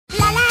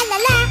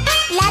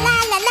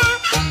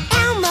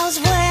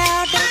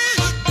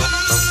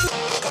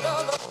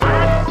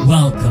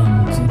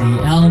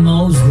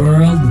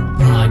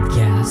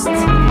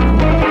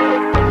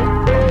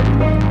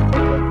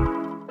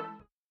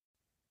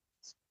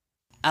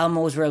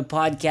Elmo's World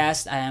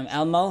Podcast. I am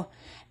Elmo,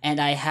 and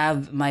I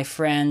have my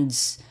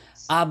friends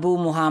Abu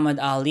Muhammad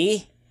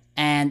Ali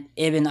and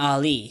Ibn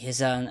Ali.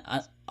 He's an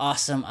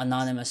awesome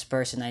anonymous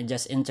person. I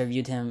just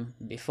interviewed him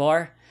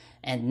before,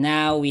 and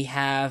now we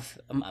have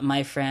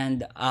my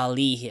friend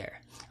Ali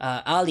here.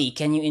 Ali,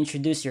 can you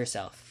introduce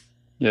yourself?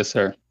 Yes,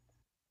 sir.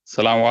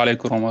 Assalamu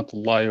alaikum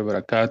warahmatullahi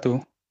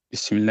wabarakatuh.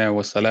 Bismillah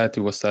wa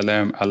salatu wa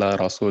salam ala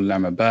rasulillah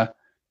mabah.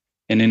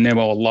 In the name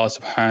of Allah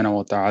subhanahu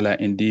wa ta'ala,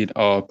 indeed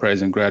all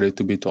praise and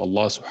gratitude be to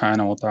Allah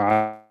subhanahu wa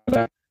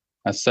ta'ala.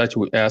 As such,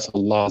 we ask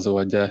Allah Azza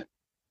wa Jal,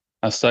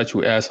 as such,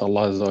 we ask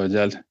Allah Azza wa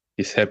Jal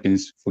His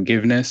happiness,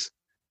 forgiveness,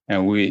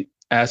 and we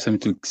ask Him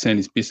to send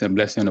His peace and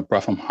blessing on the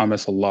Prophet Muhammad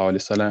sallallahu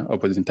alaihi wasallam,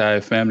 upon his entire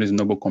family, his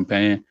noble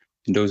companion,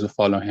 and those who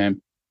follow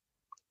him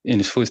in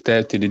his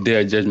footsteps to the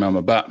day of judgment.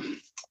 Mabah.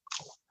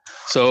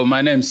 So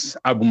my name's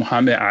Abu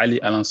Muhammad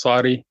Ali Al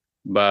Ansari,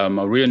 but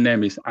my real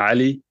name is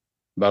Ali,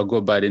 but I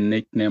go by the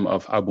nickname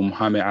of Abu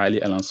Muhammad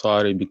Ali Al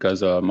Ansari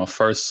because my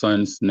first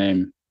son's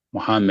name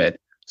Muhammad.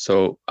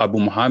 So Abu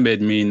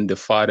Muhammad means the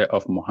father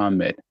of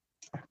Muhammad.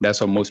 That's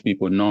what most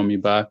people know me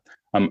by.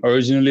 I'm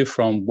originally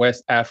from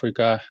West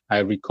Africa,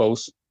 Ivory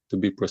Coast to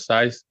be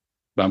precise,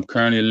 but I'm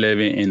currently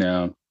living in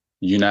the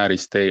United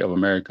States of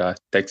America,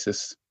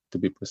 Texas to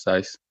be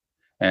precise.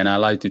 And I'd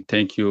like to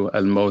thank you,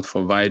 Almod,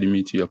 for inviting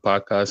me to your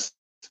podcast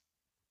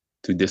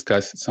to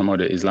discuss some of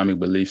the Islamic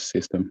belief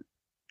system.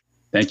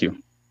 Thank you.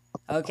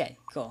 Okay,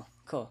 cool.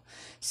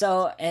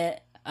 So,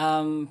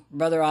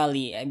 Brother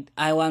Ali,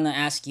 I want to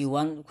ask you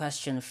one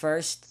question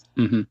first.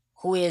 Mhm.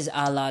 Who is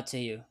Allah to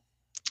you,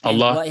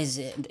 and Allah. what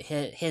is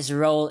his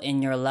role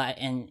in your life?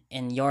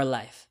 In your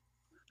life?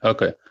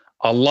 Okay.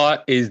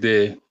 Allah is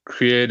the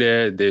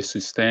creator, the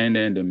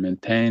sustainer, the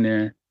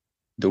maintainer,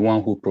 the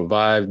one who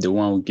provides, the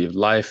one who gives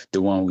life,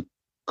 the one who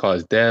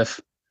causes death,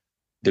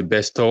 the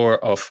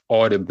bestower of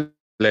all the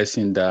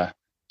blessing that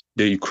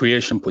the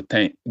creation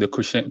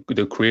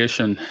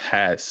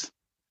has.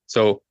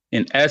 So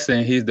in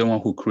essence, he's the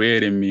one who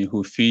created me,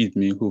 who feeds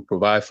me, who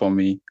provides for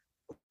me,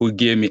 who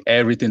gave me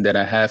everything that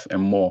I have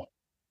and more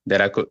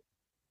that I could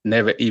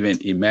never even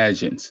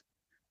imagine.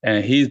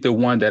 And he's the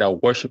one that I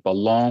worship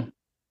alone,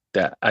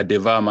 that I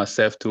devote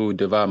myself to,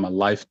 devote my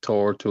life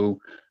toward to.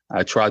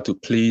 I try to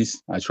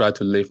please, I try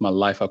to live my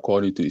life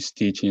according to his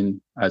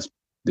teaching as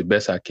the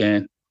best I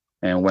can.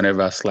 And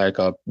whenever I slack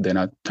up, then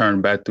I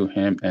turn back to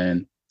him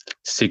and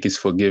seek his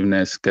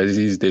forgiveness because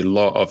he's the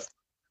law of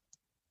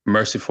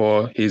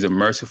merciful. He's a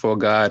merciful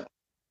God.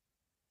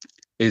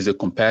 He's a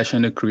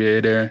compassionate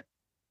creator.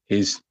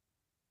 He's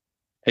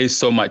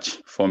so much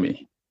for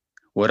me.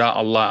 Without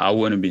Allah, I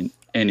wouldn't be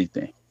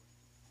anything.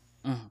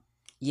 Mhm.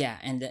 Yeah,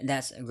 and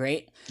that's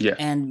great. Yeah.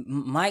 And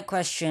my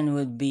question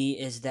would be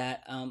is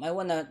that I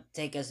want to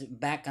take us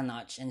back a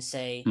notch and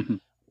say, Mhm.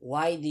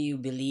 why do you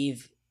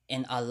believe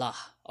in Allah,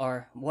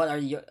 or what are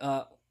your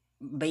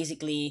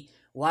basically,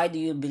 why do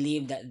you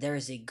believe that there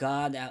is a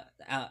God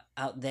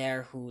out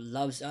there who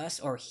loves us,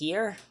 or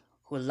here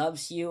who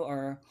loves you,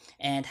 or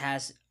and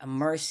has a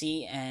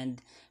mercy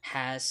and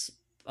has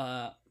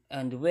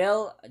and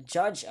will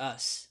judge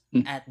us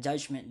Mm. at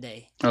Judgment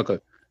Day? Okay.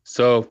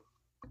 So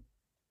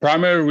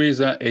primary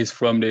reason is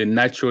from the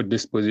natural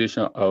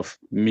disposition of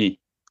me,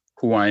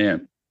 who I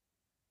am.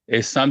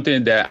 It's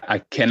something that I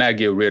cannot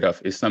get rid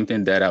of. It's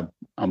something that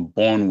I'm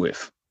born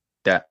with,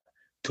 that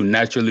to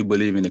naturally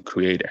believe in the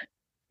creator.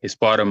 It's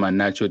part of my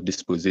natural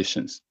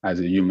dispositions as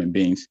a human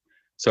beings.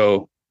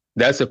 So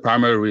that's the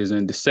primary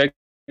reason. The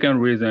second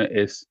reason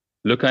is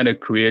look at the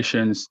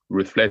creations,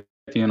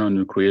 reflecting on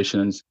the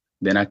creations,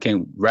 then I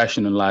can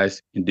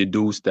rationalize and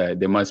deduce that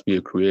there must be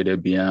a creator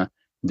beyond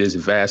these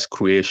vast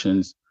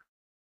creations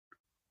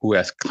who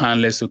has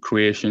countless of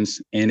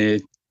creations in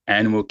it,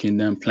 animal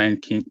kingdom,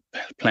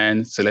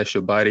 plant,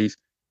 celestial bodies,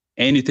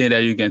 anything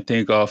that you can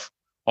think of.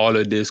 All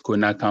of this could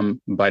not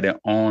come by their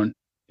own.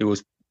 It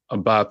was a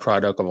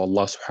byproduct of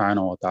Allah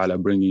subhanahu wa ta'ala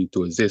bringing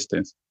into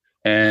existence.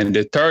 And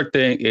the third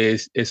thing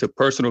is it's a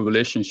personal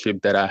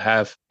relationship that I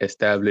have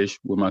established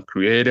with my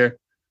creator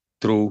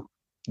through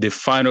the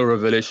final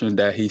revelation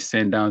that he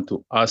sent down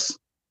to us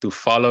to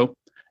follow,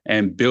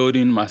 and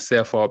building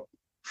myself up,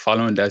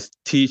 following that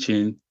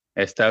teaching,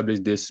 establish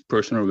this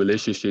personal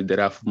relationship that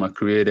I have with my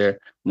creator.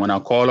 When I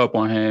call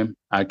upon him,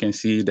 I can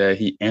see that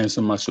he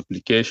answers my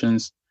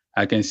supplications.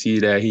 I can see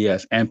that he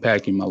has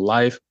impact in my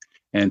life,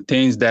 and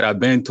things that I've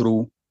been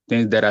through,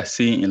 things that I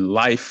see in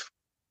life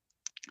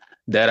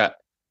that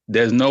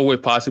there's no way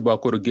possible I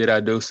could get out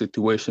of those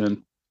situations,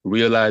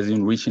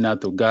 realizing, reaching out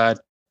to God,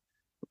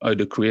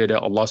 the creator,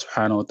 Allah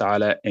subhanahu wa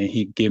ta'ala, and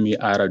he gave me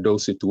out of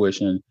those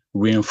situations,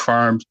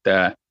 reaffirmed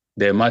that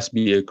there must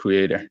be a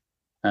creator.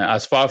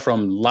 As far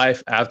from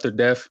life after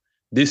death,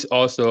 this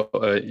also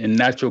a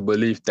natural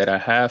belief that I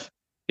have.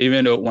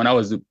 Even though when I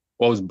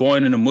was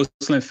born in a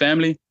Muslim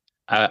family,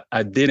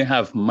 I didn't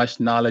have much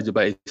knowledge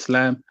about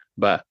Islam,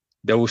 but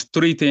there was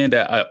three things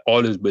that I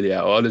always believe. I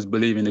always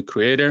believe in the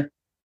creator.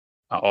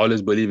 I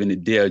always believe in the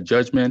day of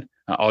judgment.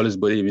 I always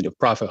believe in the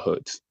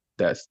prophethoods.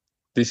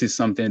 This is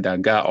something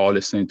that God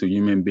always sent to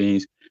human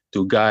beings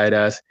to guide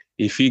us.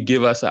 If he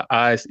give us our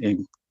eyes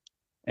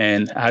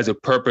and has a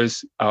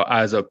purpose, our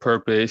eyes are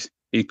purpose.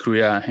 He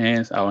create our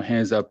hands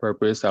are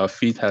purpose, our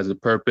feet has a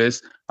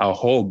purpose, our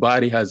whole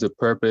body has a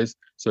purpose.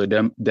 So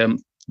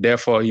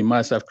therefore he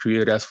must have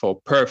created us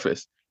for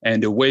purpose.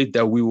 And the way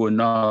that we will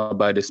know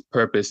about this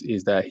purpose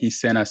is that he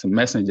sent us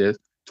messengers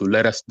to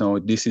let us know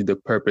this is the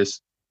purpose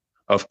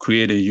of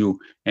creating you.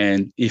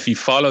 And if you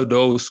follow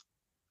those,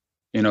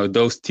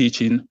 those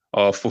teaching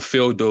or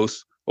fulfill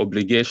those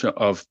obligation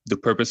of the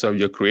purpose of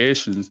your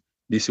creations,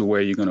 this is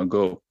where you're going to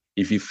go.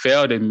 If you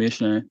fail the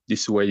mission,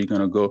 this is where you're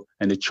going to go.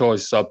 And the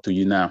choice is up to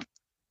you now.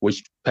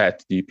 Which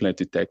path do you plan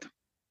to take?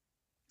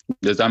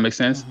 Does that make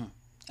sense?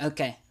 Mm-hmm.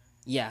 Okay.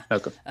 Yeah.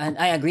 Okay. And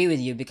I agree with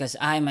you because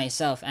I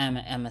myself am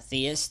a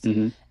theist.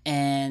 Mm-hmm.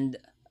 And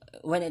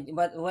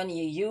when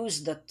you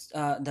use the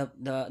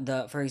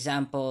for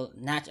example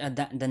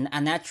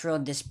a natural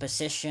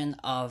disposition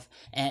of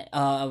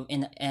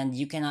and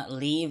you cannot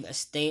leave a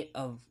state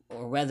of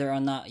or whether or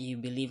not you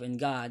believe in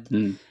God,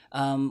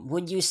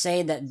 would you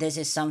say that this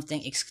is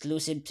something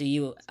exclusive to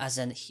you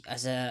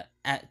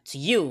to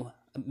you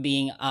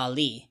being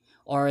Ali,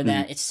 or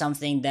that it's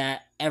something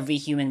that every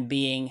human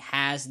being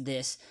has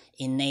this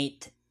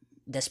innate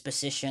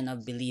disposition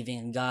of believing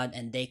in God,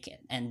 and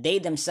they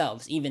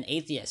themselves, even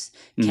atheists,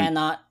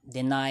 cannot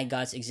deny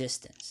God's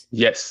existence?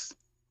 Yes.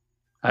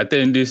 I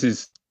think this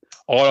is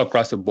all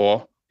across the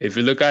board. If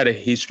you look at the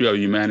history of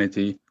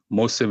humanity,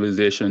 most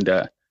civilization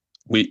that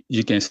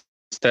you can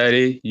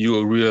study, you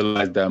will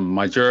realize that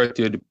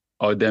majority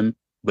of them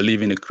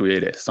believe in the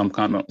creator, some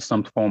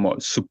form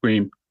of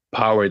supreme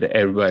power that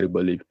everybody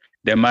believes.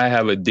 They might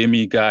have a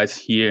demigods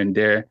here and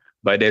there,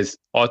 but there's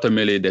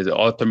an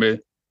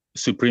ultimate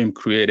supreme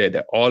creator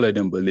that all of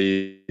them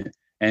believe in.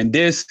 And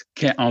this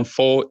can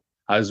unfold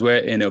as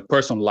well in a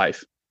person's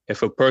life.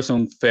 If a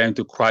person fell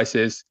into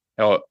crisis,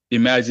 or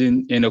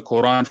imagine in the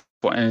Quran,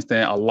 for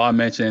instance, Allah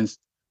mentions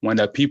when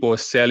the people are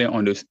sailing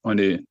on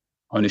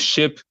the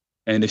ship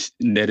and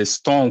there's a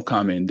storm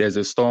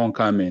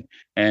coming,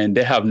 and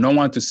they have no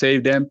one to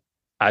save them.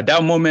 At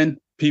that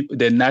moment,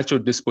 their natural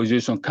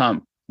disposition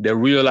come. They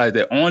realize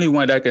the only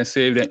one that can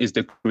save them is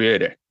the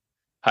creator.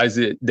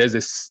 There's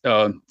a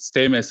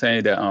statement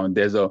saying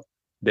that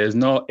there's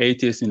no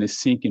atheist in a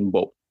sinking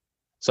boat.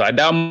 So at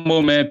that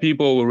moment,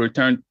 people will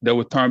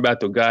turn back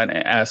to God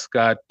and ask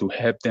God to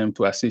help them,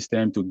 to assist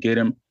them, to get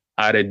them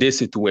out of these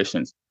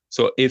situations.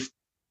 So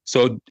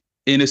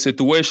in a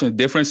situation,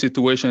 different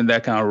situations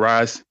that can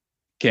arise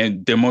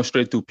can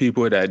demonstrate to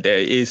people that there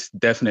is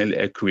definitely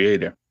a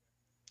creator.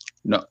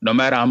 No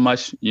matter how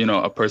much,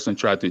 a person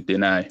try to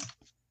deny.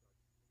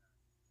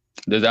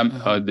 Does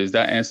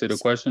that answer the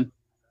question?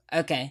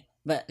 Okay,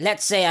 but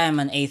let's say I'm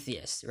an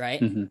atheist, right?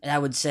 Mm-hmm. And I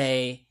would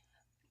say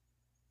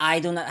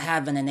I do not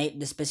have an innate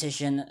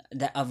disposition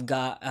of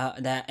God,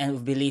 that and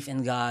of belief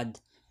in God,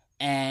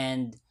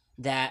 and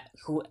that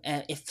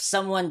if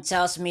someone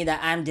tells me that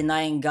I'm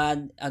denying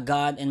a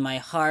God in my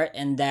heart,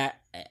 and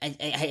that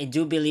I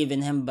do believe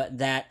in Him, but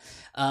that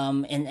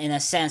in a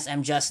sense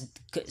I'm just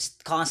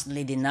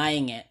constantly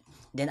denying it,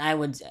 then I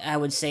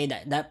would say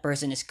that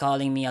person is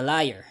calling me a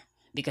liar,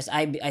 because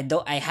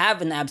I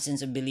have an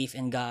absence of belief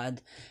in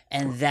God,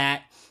 and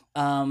that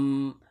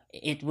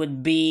it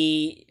would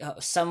be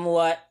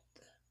somewhat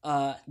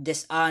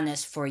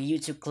dishonest for you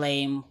to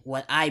claim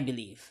what I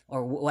believe,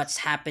 or what's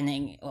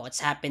happening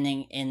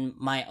in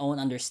my own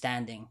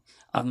understanding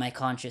of my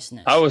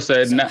consciousness. I would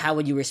say, how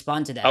would you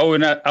respond to that?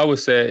 I would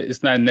say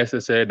it's not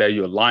necessary that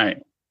you're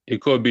lying.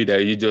 It could be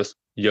that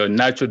your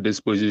natural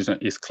disposition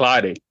is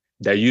clouded,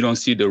 that you don't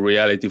see the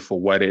reality for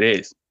what it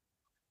is.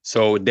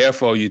 So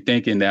therefore, you're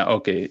thinking that,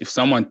 okay, if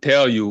someone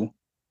tell you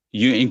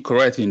you're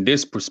incorrect in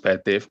this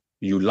perspective,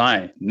 you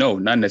lying. No,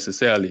 not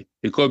necessarily.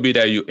 It could be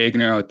that you're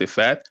ignorant of the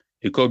fact.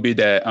 It could be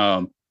that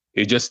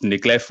you're just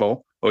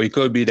neglectful, or it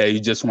could be that you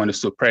just want to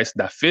suppress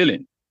that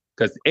feeling.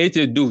 Because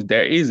atheists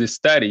there is a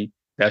study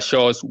that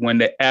shows when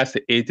they ask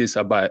the atheists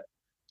about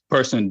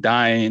person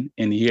dying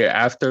and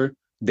hereafter,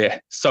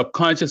 the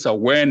subconscious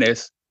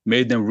awareness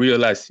made them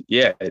realize,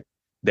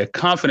 the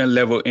confidence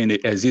level in the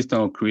existence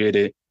of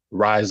creator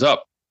rise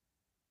up.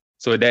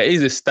 So there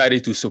is a study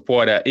to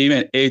support that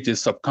even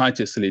atheists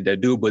subconsciously, they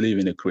do believe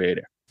in the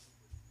creator.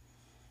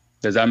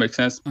 Does that make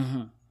sense?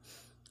 Mm-hmm.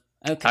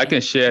 Okay. I can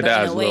share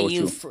that as well with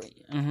you.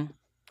 Mm-hmm.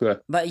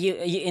 But you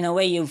in a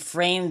way you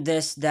framed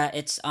this that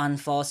it's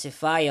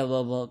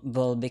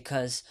unfalsifiable,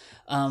 because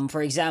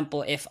for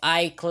example, if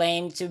I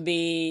claim to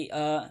be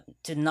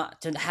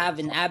to have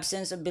an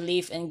absence of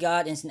belief in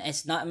God,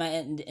 it's not my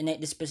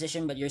innate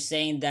disposition, but you're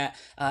saying that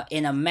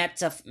in a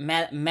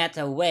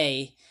meta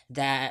way,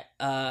 that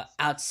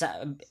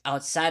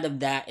outside of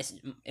that is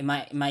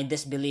my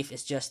disbelief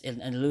is just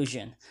an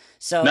illusion.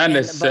 So not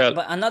necessarily,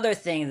 but another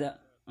thing that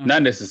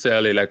not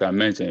necessarily, like I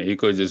mentioned, it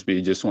could just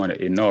be just want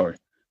to ignore it.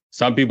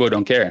 Some people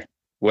don't care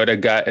whether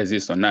God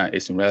exists or not.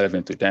 It's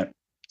irrelevant to them.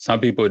 Some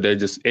people, they're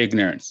just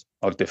ignorant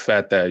of the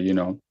fact that,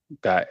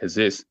 God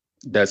exists.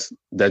 That's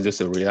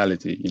just a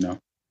reality.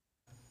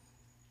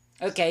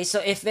 Okay,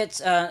 so if it's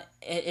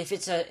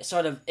a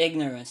sort of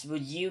ignorance,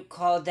 would you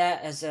call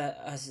that as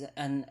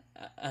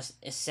as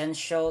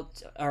essential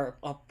or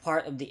a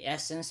part of the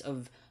essence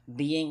of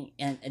being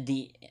and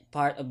the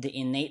part of the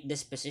innate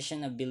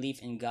disposition of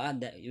belief in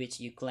God that which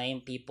you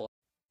claim people?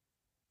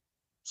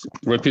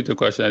 Repeat the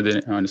question. I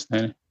didn't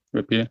understand it.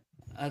 Repeat it.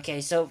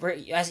 Okay, so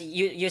as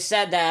you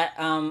said that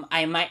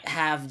I might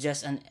have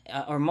just an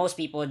or most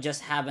people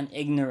just have an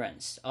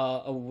ignorance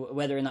of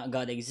whether or not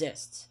God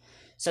exists.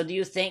 So do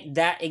you think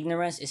that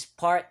ignorance is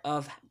part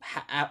of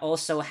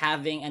also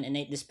having an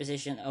innate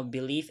disposition of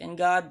belief in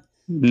God?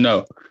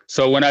 No.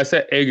 So when I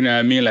say ignorant,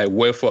 I mean like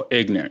willful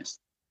ignorance.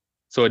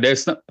 So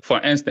there's, for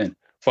instance,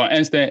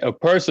 a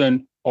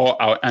person or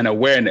an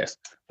awareness.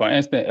 For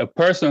instance, a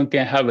person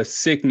can have a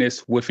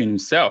sickness within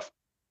himself,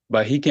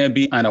 but he can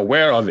be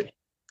unaware of it.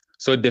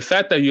 So the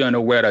fact that you're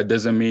unaware that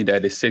doesn't mean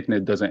that the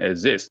sickness doesn't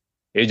exist.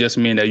 It just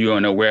means that you're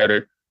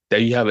unaware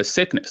that you have a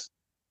sickness.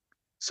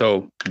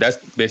 So that's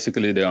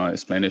basically the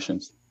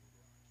explanations.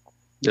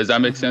 Does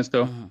that make Mm-hmm, sense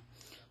though? mm-hmm.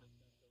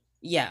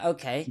 Yeah,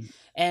 okay.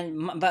 And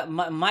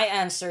my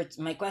answer,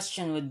 my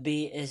question would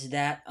be is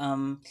that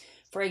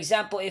for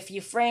example, if you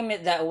frame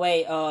it that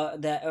way,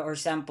 that or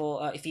example,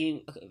 if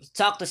you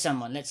talk to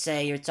someone, let's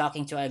say you're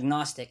talking to an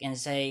agnostic and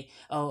say,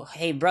 "Oh,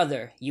 hey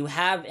brother, you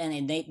have an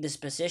innate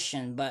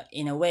disposition, but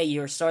in a way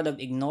you're sort of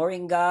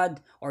ignoring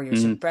God, or you're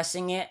Mm-hmm.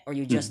 suppressing it, or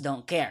you Mm-hmm. just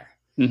don't care."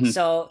 Mm-hmm.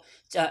 So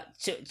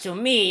to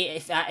me,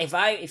 if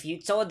you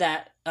told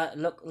that,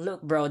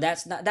 look, bro,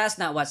 that's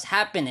not what's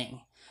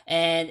happening,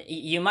 and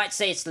you might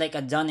say it's like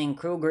a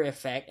Dunning-Kruger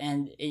effect,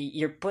 and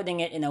you're putting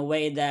it in a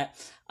way that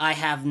I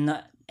have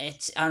not,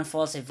 it's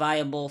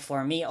unfalsifiable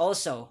for me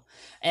also.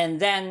 And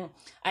then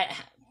I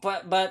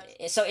but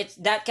so it's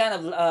that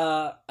kind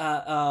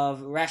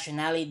of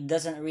rationality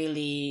doesn't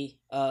really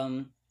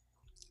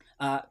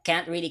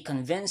can't really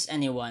convince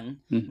anyone.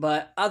 Mm-hmm.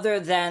 But other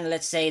than,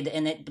 let's say, the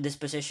innate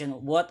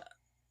disposition, what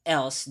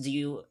else do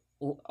you,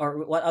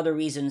 or what other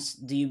reasons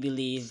do you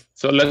believe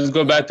So let's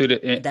go back to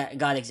the that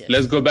God let's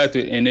exists? go back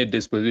to innate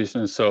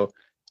disposition. So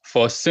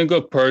for a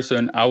single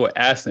person, I would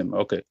ask them,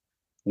 okay,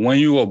 when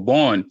you were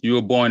born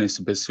in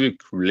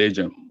specific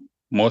religion,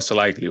 most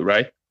likely,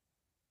 right?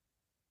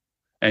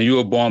 And you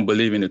were born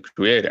believing the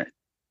creator.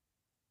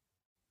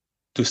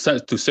 To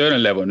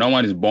certain level, no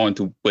one is born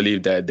to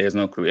believe that there's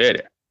no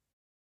creator,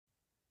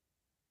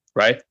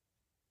 right?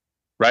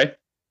 Right?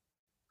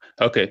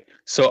 Okay.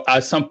 So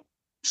at some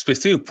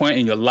specific point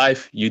in your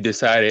life, you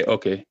decided,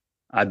 okay,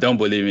 I don't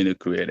believe in the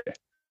creator.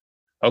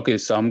 Okay,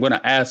 so I'm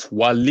gonna ask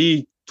what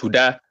lead to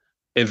that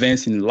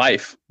events in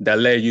life that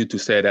led you to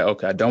say that,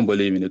 okay, I don't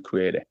believe in the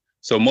creator.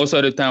 So most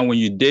of the time when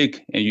you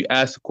dig and you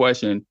ask the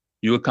question,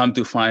 you will come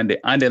to find the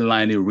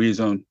underlying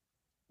reason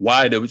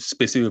why the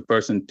specific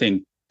person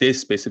think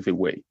this specific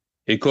way.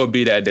 It could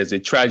be that there's a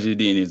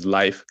tragedy in his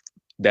life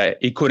that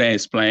he couldn't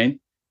explain.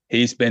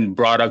 He's been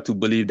brought up to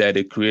believe that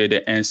the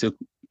creator answered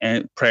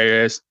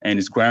prayers and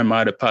his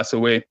grandmother passed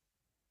away.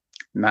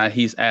 Now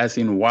he's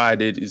asking why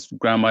did his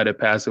grandmother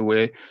pass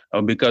away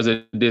or because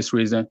of this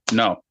reason.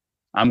 No,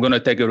 I'm gonna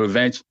take a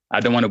revenge.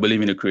 I don't want to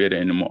believe in the creator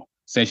anymore.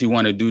 Since you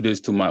want to do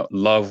this to my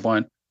loved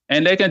one,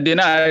 and they can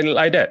deny it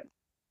like that.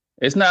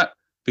 It's not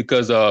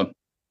because so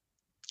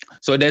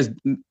there's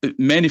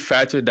many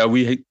factors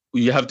that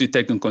you have to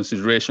take in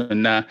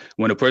consideration now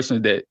when a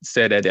person that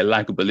said that they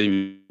lack of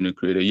believing in the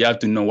creator, you have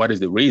to know what is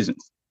the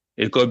reasons.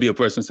 It could be a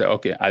person say,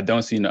 okay, I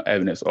don't see no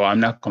evidence, or I'm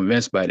not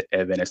convinced by the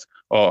evidence,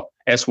 or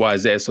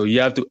XYZ. So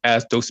you have to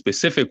ask those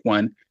specific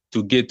one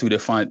to get to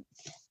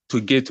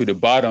the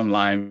bottom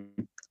line.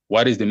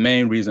 What is the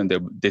main reason they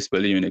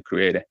disbelieve in the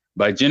creator?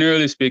 But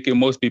generally speaking,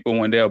 most people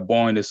when they are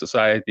born in the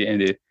society,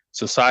 and the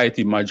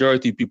society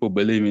majority people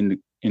believe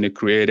in the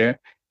creator,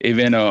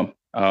 even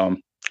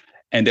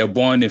and they're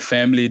born in a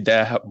family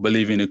that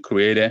believe in the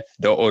creator,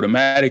 they'll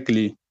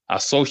automatically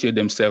associate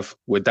themselves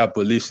with that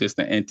belief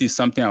system until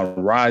something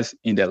arise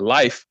in their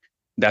life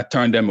that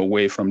turn them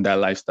away from that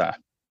lifestyle.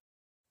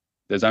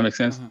 Does that make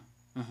sense?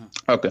 Mm-hmm,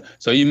 mm-hmm. Okay.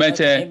 So you Okay,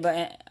 mentioned,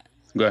 but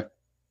go ahead.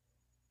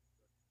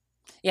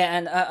 yeah,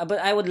 and but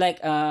I would like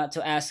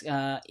to ask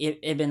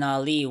Ibn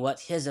Ali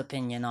what his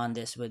opinion on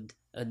this would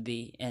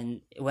be,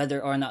 and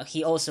whether or not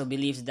he also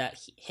believes that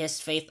his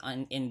faith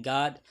in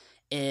God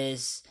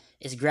is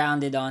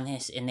grounded on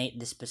his innate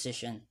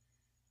disposition.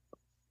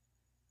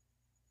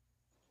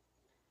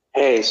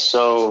 Hey,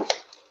 so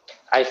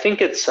I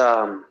think it's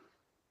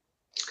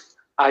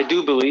I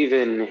do believe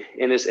in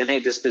this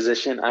innate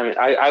disposition. I mean,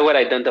 I would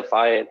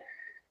identify it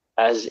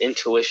as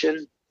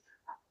intuition,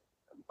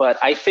 but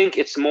I think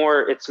it's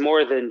more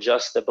than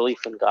just a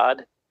belief in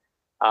God.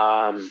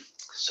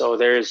 So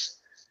there's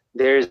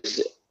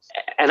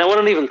and I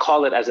wouldn't even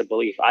call it as a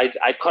belief.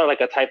 I'd call it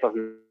like a type of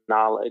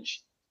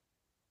knowledge,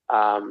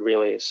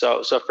 really.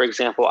 So for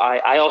example,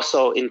 I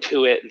also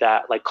intuit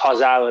that like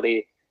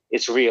causality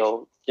is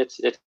real.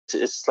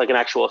 It's like an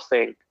actual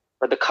thing,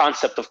 but the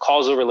concept of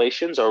causal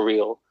relations are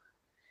real.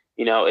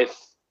 If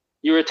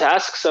you were to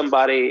ask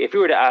somebody, if you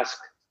were to ask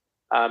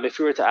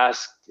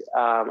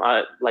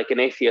like an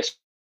atheist,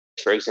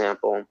 for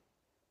example,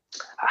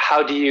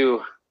 how do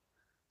you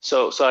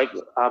like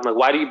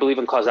why do you believe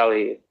in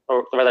causality,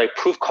 or rather like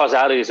prove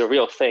causality is a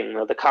real thing,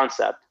 the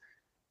concept,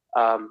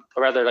 or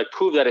rather like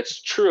prove that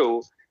it's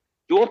true?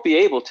 You won't be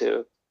able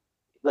to.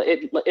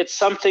 It's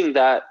something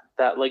that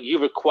like you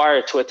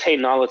require to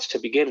attain knowledge to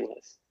begin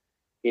with.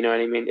 You know what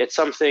I mean? It's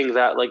something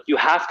that like you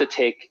have to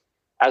take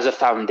as a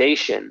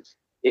foundation.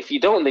 If you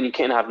don't, then you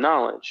can't have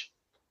knowledge.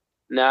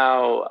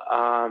 Now,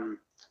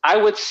 I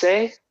would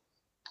say,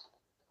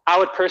 I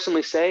would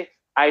personally say,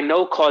 I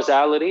know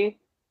causality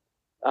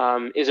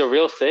is a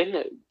real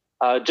thing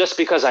just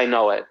because I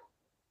know it.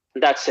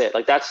 That's it.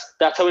 Like that's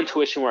how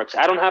intuition works.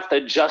 I don't have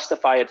to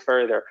justify it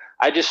further.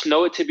 I just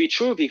know it to be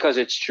true because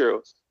it's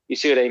true. You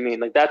see what I mean?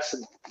 Like that's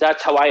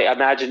how I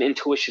imagine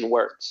intuition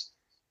works.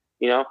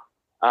 You know,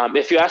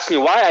 if you ask me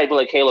why, I'd be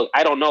like, hey, look,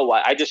 I don't know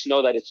why. I just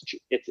know that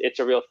it's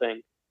a real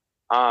thing.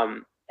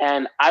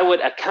 And I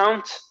would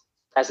account,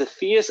 as a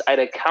theist, I'd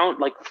account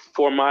like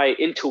for my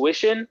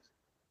intuition.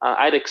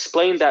 I'd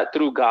explain that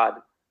through God.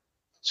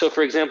 So,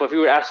 for example, if you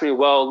were asking me,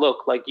 well,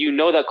 look, like you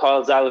know that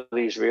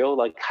causality is real,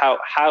 like how,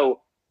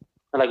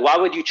 like why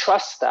would you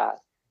trust that?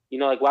 You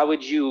know, like why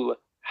would you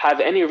have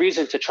any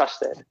reason to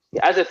trust it?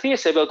 As a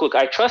theist, I'd be like, look,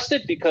 I trust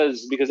it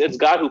because it's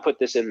God who put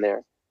this in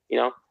there, you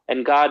know,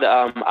 and God,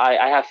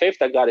 I have faith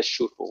that God is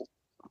truthful.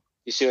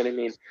 You see what I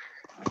mean?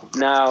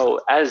 Now,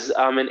 as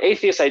an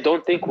atheist, I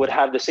don't think would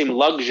have the same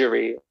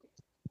luxury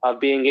of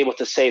being able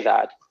to say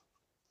that.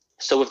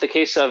 So, with the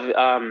case of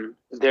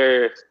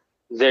their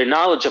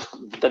knowledge of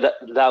that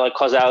like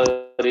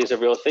causality is a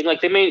real thing,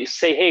 like they may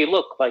say, "Hey,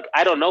 look, like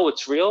I don't know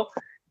it's real.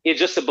 It's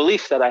just a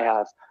belief that I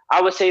have."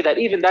 I would say that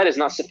even that is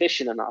not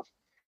sufficient enough,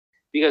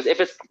 because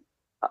if it's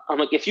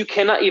like if you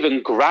cannot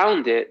even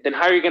ground it, then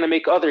how are you going to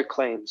make other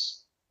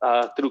claims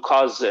through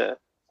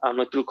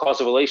like through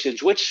causal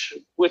relations, which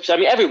I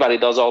mean everybody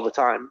does all the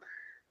time.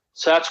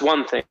 So that's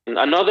one thing.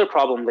 Another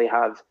problem they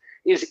have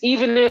is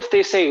even if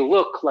they say,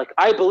 look, like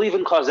I believe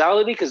in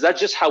causality because that's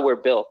just how we're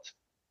built,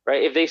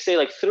 right? If they say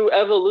like through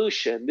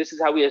evolution, this is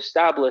how we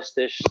establish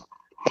this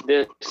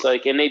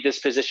like innate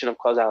disposition of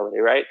causality,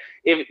 right?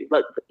 If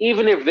like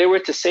even if they were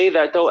to say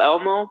that though,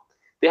 Elmo,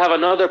 they have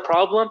another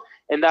problem,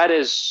 and that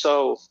is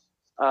so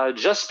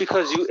just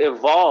because you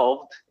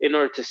evolved in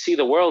order to see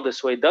the world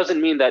this way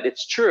doesn't mean that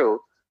it's true.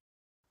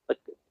 Like,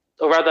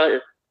 or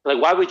rather,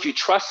 like why would you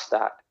trust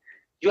that?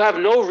 You have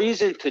no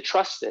reason to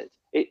trust it,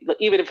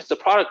 even if it's a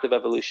product of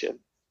evolution.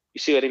 You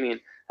see what I mean?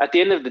 At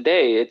the end of the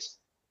day,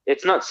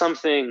 it's not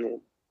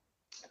something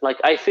like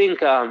I think.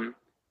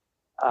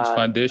 It's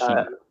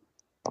foundational.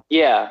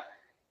 Yeah,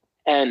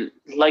 and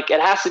like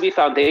it has to be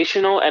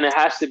foundational, and it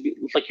has to be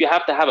like you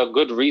have to have a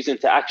good reason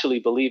to actually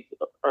believe,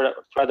 or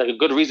rather, a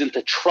good reason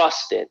to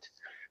trust it.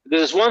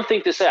 Because it's one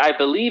thing to say I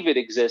believe it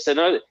exists,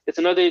 it's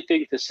another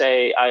thing to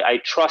say I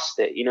trust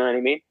it. You know what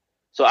I mean?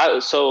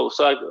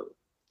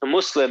 The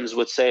Muslims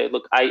would say,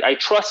 look, I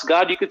trust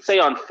God. You could say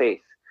on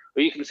faith,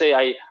 or you can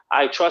say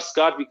I trust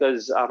God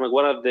because like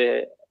one of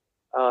the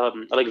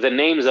like the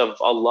names of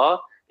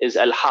Allah is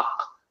Al Haq,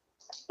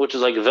 which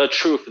is like the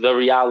truth, the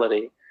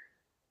reality.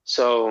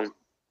 So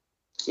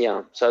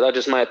yeah, so that's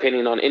just my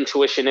opinion on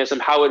intuitionism,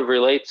 how it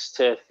relates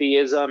to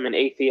theism and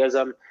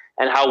atheism,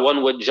 and how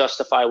one would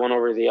justify one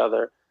over the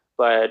other.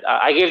 But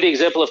I gave the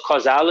example of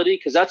causality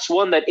because that's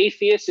one that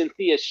atheists and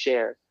theists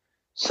share.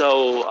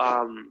 So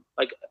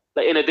like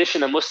in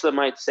addition, a Muslim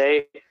might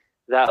say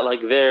that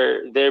like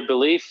their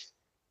belief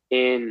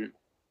in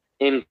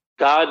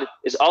God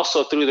is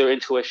also through their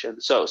intuition.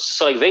 So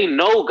like they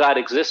know God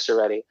exists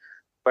already,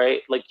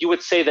 right? Like you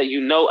would say that you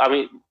know. I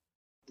mean,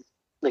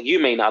 like you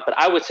may not, but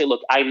I would say,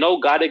 look, I know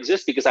God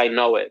exists because I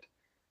know it,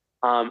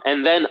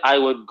 and then I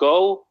would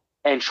go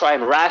and try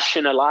and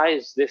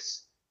rationalize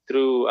this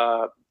through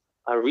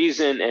a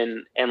reason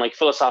and like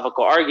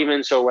philosophical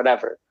arguments or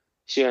whatever.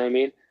 See what I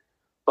mean?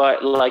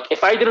 But like,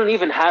 if I didn't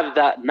even have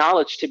that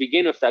knowledge to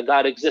begin with that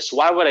God exists,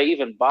 why would I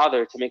even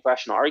bother to make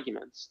rational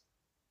arguments?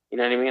 You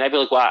know what I mean? I'd be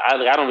like, well,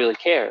 I don't really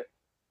care,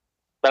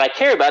 but I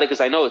care about it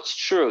because I know it's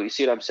true. You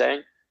see what I'm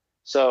saying?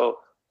 So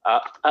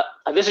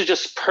this is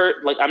just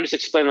like I'm just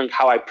explaining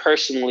how I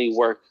personally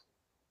work,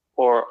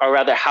 or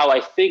rather how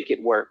I think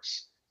it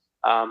works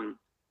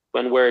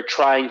when we're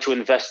trying to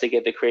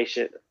investigate the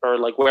creation or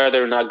like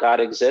whether or not God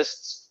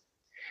exists.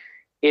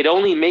 It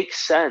only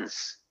makes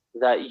sense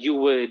that you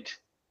would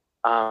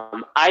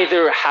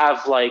either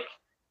have like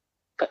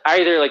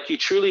you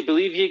truly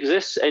believe he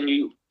exists and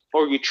you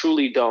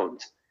truly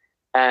don't,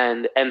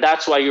 and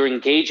that's why you're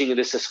engaging in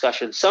this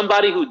discussion.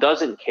 Somebody who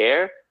doesn't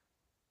care,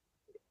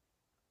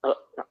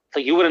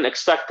 like you wouldn't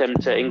expect them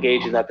to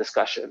engage in that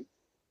discussion.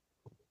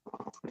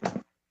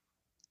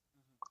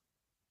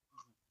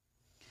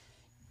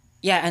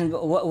 Yeah, and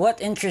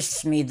what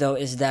interests me though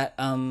is that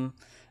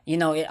you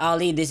know,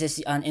 Ali, this is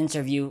an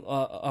interview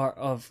or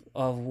of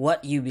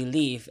what you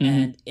believe,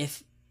 and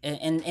if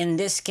in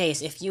this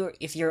case,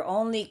 if your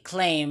only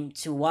claim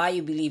to why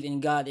you believe in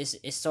God is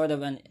sort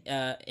of an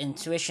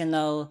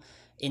intuitional,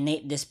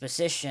 innate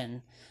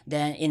disposition,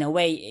 then in a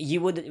way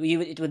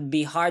it would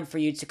be hard for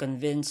you to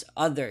convince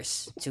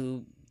others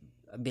to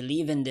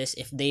believe in this,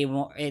 if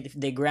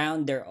they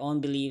ground their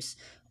own beliefs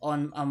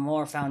on a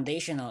more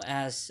foundational,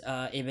 as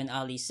Ibn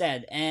Ali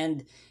said,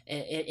 and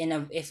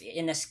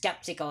in a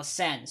skeptical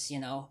sense,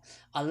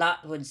 a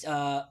lot would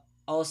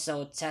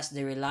also test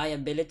the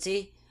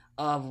reliability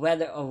of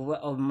whether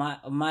of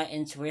my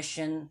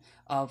intuition,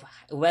 of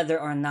whether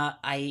or not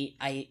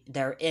I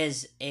there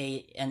is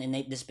an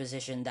innate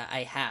disposition that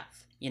I have.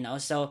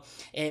 So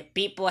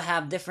people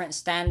have different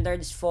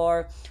standards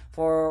for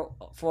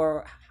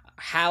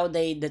how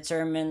they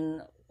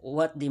determine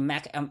what the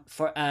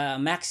for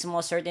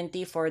maximal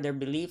certainty for their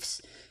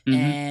beliefs.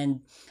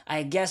 And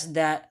I guess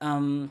that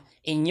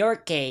in your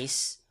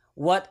case,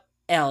 what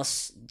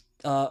else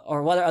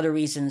or what other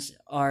reasons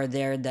are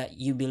there that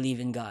you believe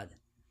in God?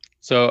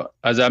 So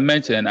as I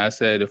mentioned, I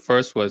said the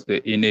first was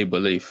the innate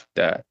belief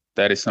that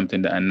is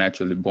something that I'm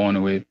naturally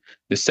born with.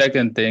 The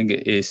second thing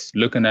is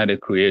looking at the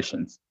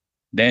creations,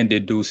 then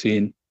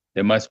deducing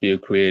there must be a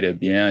creator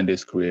beyond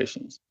these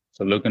creations.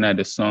 So looking at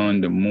the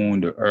sun, the moon,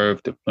 the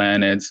earth, the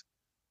planets,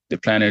 the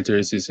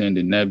planetary system,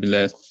 the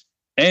nebula,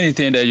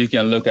 anything that you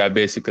can look at,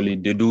 basically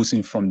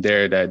deducing from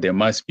there that there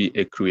must be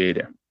a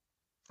creator.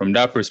 From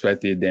that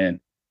perspective, then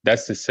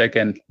that's the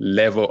second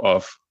level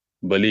of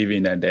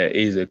believing that there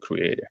is a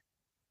creator.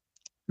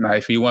 Now,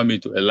 if you want me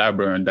to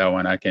elaborate on that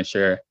one, I can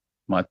share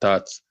my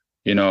thoughts,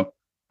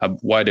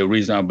 why the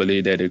reason I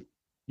believe that the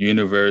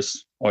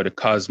universe or the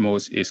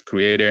cosmos is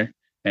creator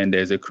and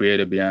there's a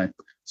creator behind.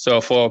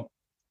 So for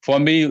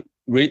me,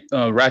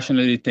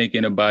 rationally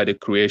thinking about the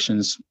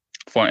creations,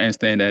 for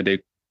instance,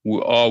 that we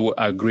all would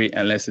agree,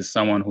 unless it's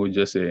someone who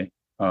just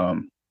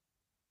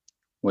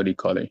what do you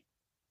call it?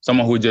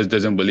 Someone who just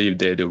doesn't believe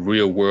that the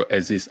real world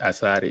exists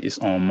outside of its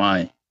own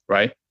mind,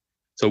 right?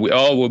 So we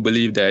all will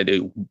believe that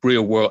the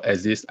real world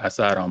exists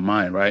outside our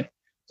mind, right?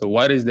 So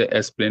what is the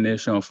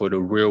explanation for the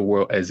real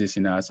world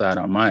existing outside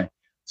our mind?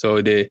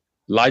 So the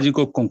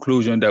logical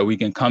conclusion that we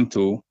can come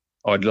to,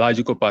 or the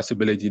logical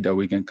possibility that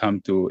we can come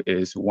to,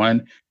 is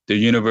one, the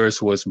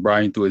universe was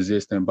brought into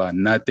existence by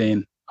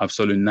nothing,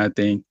 absolutely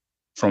nothing,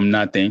 from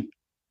nothing.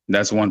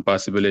 That's one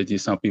possibility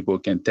some people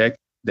can take.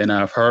 Then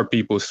I've heard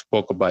people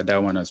spoke about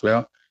that one as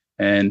well.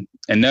 And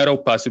another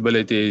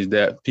possibility is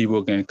that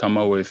people can come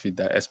up with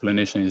the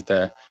explanation is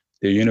that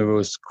the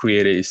universe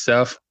created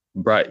itself,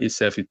 brought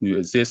itself into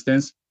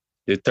existence.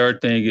 The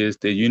third thing is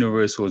the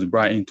universe was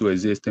brought into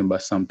existence by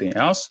something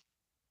else,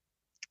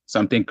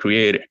 something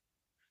created.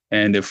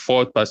 And the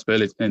fourth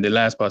possibility and the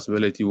last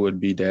possibility would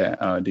be that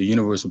the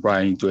universe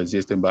brought into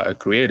existence by a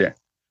creator.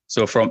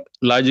 So from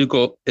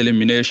logical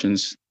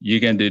eliminations, you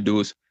can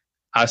deduce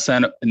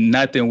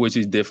nothing which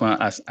is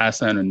defined as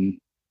assign on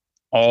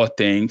all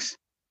things,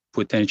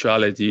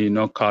 potentiality,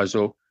 no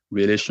causal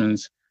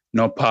relations,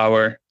 no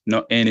power,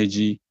 no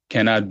energy,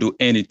 cannot do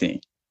anything.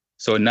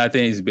 So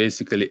nothing is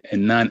basically a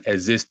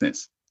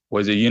non-existence.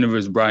 Was the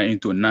universe brought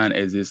into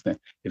non-existence?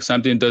 If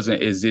something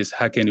doesn't exist,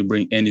 how can you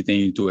bring anything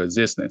into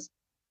existence?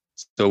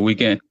 So we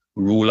can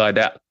rule out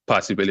that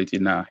possibility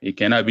now. It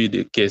cannot be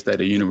the case that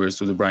the universe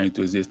was brought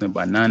into existence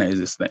by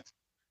non-existence.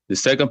 The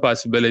second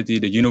possibility,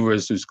 the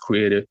universe was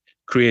create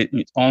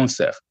its own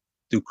self.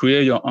 To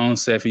create your own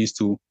self is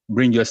to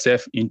bring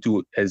yourself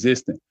into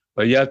existence,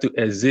 but you have to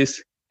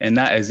exist and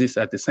not exist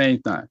at the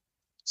same time.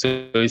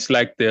 So it's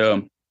like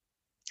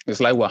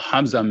what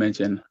Hamza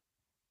mentioned.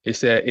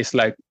 It's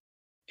like,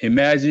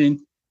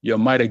 imagine your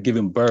mother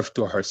giving birth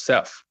to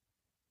herself.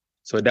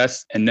 So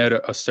that's another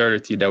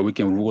absurdity that we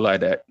can rule out,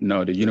 that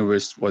no, the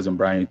universe wasn't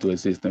brought into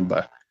existence,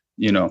 but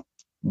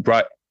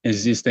brought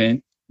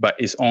existence by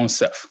its own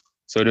self.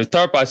 So the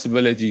third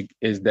possibility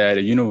is that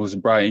the universe was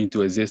brought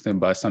into existence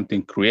by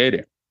something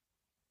created.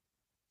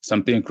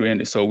 Something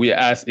created. So we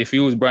ask, if it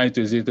was brought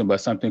into existence by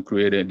something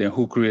created, then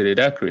who created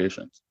that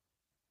creation?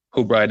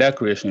 Who brought that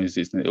creation into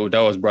existence? Or that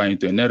was brought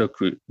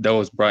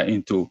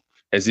into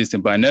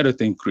existence by another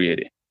thing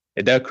created.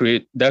 And that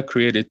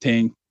created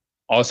thing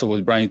also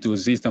was brought into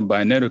existence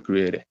by another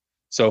creator.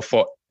 So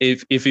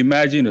if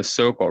imagine a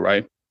circle,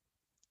 right?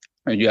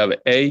 And you have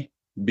A,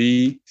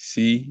 B,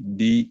 C,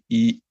 D,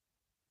 E,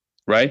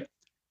 right?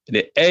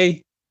 The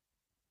A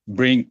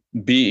bring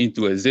B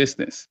into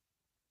existence.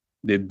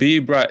 The B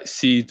brought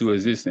C into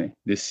existence.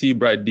 The C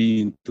brought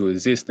D into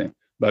existence.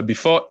 But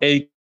before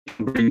A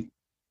can bring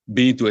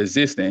B into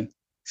existence,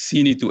 D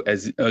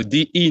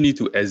E need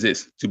to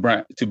exist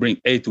to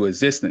bring A to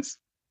existence.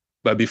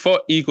 But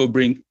before E could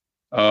bring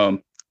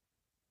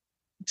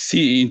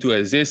C into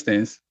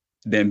existence,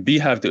 then B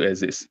have to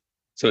exist.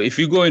 So if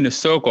you go in a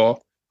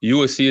circle, you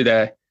will see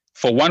that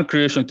for one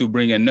creation to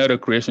bring another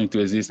creation to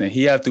existence,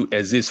 he have to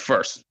exist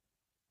first.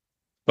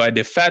 But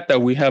the fact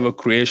that we have a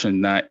creation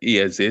now,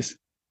 it exists,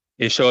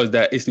 it shows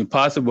that it's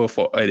impossible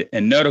for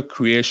another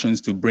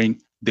creations to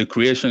bring the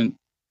creation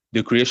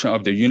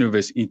of the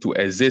universe into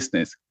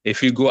existence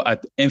if you go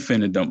at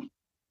infinitum.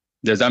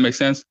 Does that make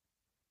sense?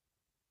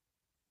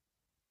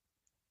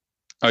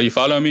 Are you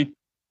following me?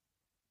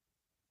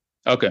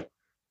 Okay.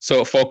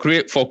 So for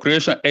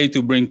creation A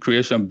to bring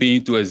creation B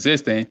into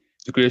existence,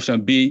 the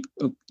creation B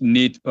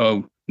need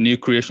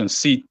creation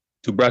C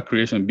to bring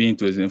creation B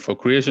into existence. For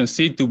creation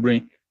C to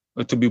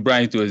be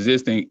brought into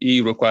existence,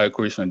 E requires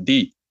creation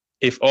D.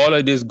 If all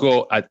of this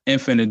go at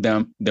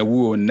infinitum, then we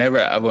will never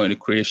have any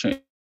creation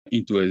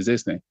into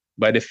existence.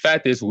 But the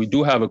fact is, we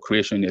do have a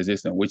creation in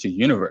existence, which is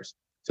universe.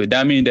 So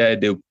that means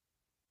that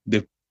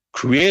the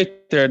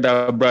creator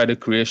that brought the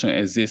creation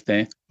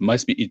existence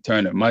must be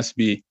eternal, must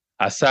be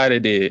outside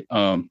of the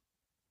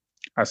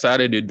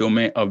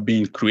domain of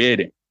being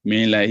created,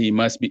 meaning like he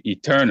must be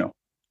eternal.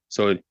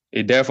 So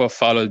it therefore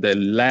follows the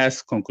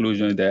last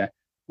conclusion that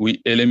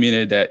we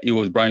eliminated that it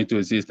was brought into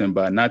existence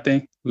by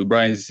nothing. We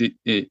brought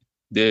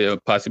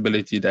the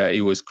possibility that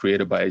it was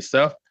created by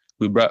itself.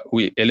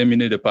 We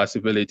eliminated the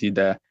possibility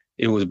that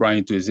it was brought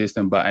into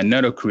existence by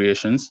another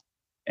creations,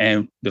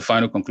 and the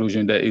final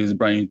conclusion that it was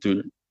brought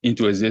into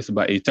existence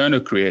by eternal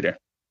creator.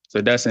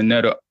 So that's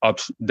another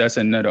option. That's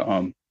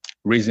another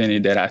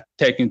reasoning that I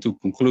take into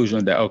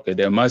conclusion that okay,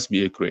 there must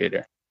be a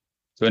creator.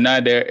 So now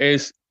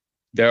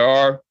there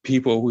are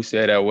people who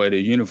say that well, the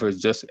universe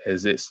just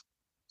exists.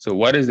 So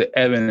what is the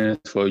evidence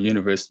for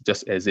universe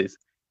just exists?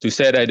 To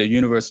say that the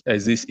universe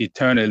exists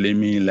eternally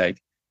mean like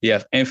you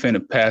have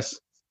infinite past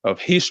of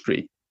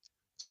history.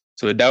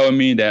 So that would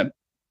mean that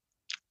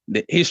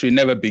the history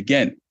never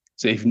began.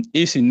 So if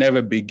history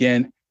never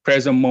began,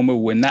 present moment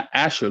will not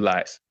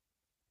actualize.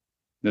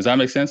 Does that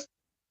make sense?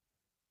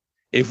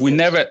 If we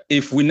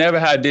never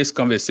had these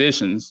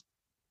conversations,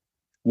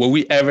 will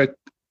we ever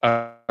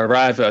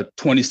arrive at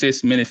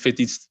 26 minutes,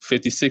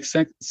 56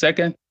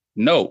 seconds?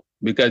 No,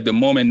 because the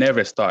moment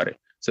never started.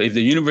 So if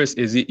the universe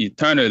is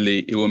eternally,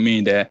 it will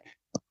mean that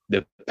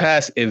the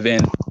past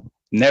event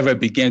never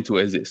began to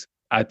exist.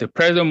 At the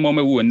present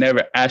moment, we will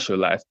never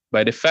actualize.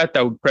 But the fact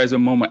that the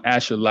present moment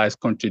actualize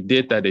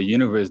contradicts that the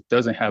universe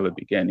doesn't have a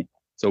beginning.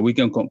 So we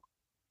can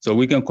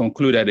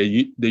conclude that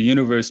the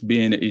universe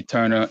being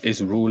eternal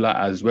is ruler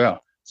as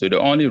well. So the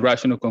only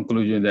rational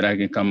conclusion that I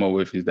can come up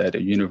with is that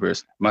the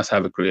universe must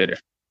have a creator.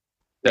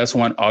 That's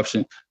one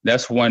option.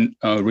 That's one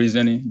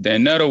reasoning. The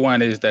another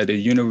one is that the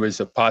universe is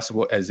a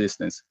possible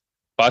existence.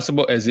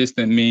 Possible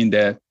existence means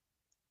that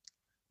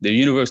the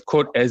universe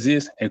could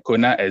exist and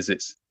could not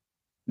exist.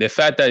 The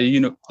fact that,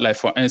 like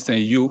for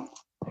instance,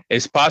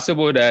 it's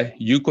possible that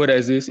you could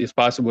exist, it's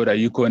possible that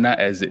you could not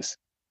exist.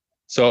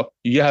 So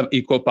you have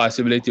equal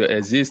possibility of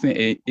existing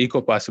and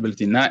equal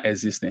possibility not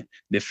existing.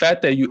 The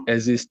fact that you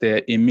exist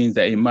there, it means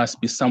that it must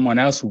be someone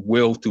else's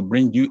will to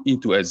bring you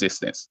into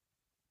existence,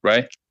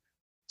 right?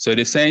 So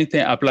the same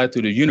thing applies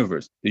to the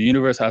universe. The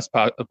universe has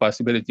a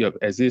possibility of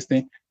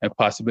existing and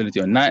possibility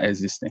of not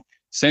existing.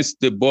 Since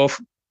they're both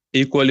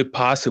equally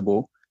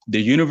possible,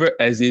 the universe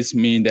exists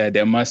means that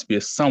there must be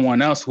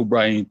someone else who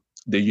brought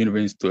the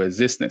universe to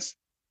existence.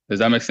 Does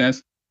that make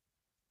sense?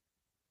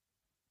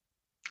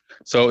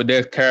 So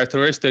there's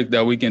characteristics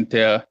that we can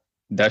tell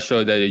that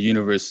show that the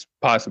universe is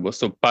possible.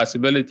 So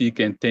possibility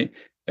can think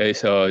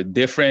is a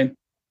different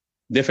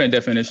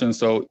definition.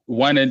 So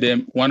one of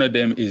them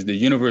is the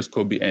universe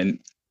could be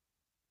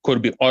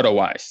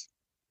otherwise.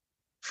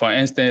 For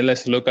instance,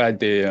 let's look at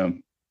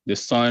the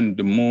sun,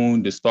 the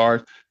moon, the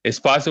stars. It's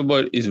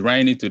possible it's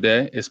raining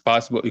today. It's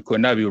possible it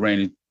could not be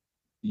raining,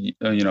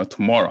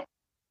 tomorrow.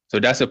 So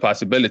that's a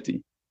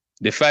possibility.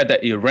 The fact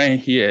that it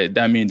rained here,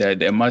 that means that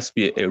there must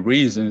be a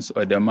reason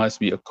or there must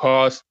be a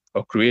cause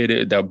or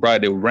creator that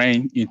brought the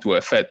rain into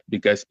effect,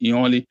 because it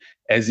only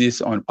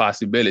exists on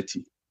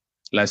possibility.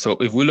 Like, so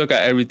if we look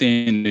at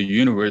everything in the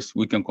universe,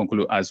 we can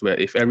conclude as well.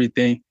 If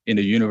everything in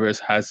the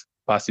universe has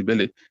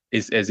possibility,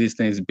 its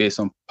existence is based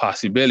on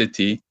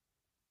possibility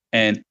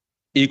and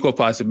equal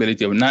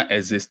possibility of not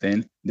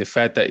existing, the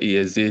fact that it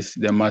exists,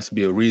 there must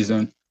be a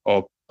reason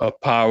or a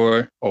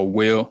power or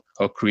will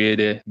or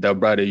creator that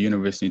brought the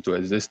universe into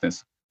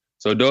existence.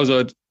 So those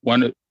are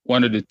one of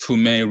the two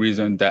main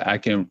reasons that I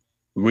can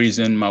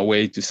reason my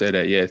way to say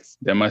that, yes,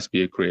 there must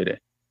be a creator.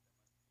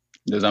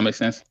 Does that make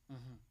sense?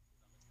 Mm-hmm.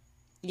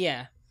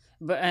 Yeah,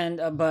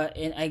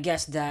 I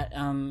guess that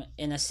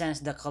in a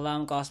sense the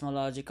Kalam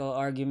cosmological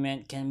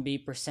argument can be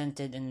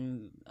presented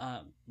in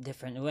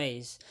different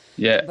ways.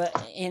 Yeah.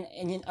 But in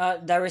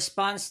the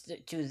response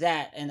to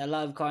that, and a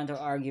lot of counter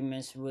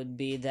arguments would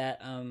be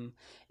that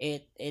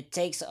it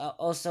takes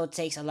also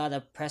takes a lot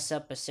of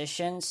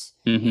presuppositions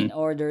Mm-hmm. in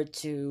order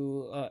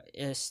to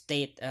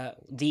state that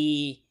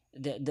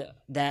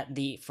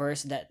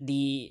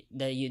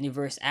the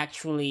universe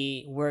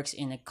actually works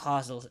in a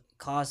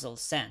causal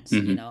sense.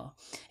 Mm-hmm.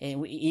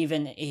 And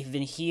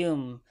even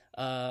Hume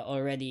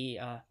already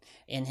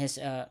in his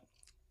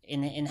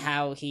in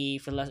how he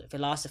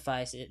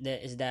philosophizes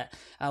is that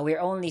we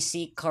only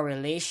see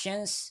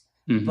correlations,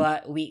 Mm-hmm.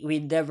 but we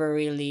never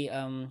really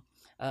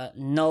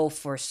know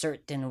for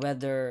certain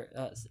whether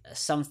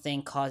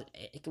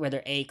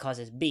whether A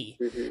causes B.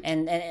 Mm-hmm.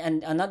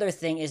 And another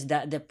thing is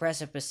that the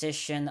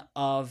presupposition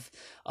of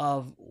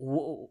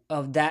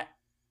that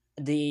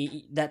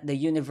the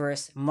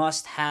universe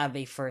must have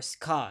a first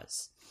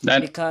cause,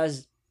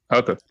 because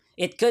okay.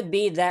 it could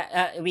be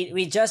that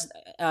we just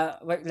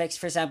like,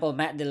 for example,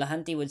 Matt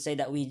Delahanty would say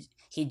that we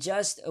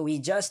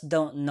just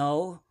don't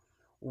know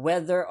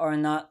whether or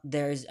not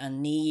there's a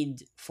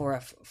need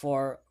for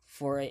for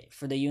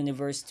the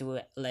universe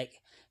to like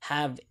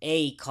have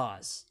a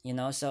cause, you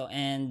know. So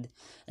and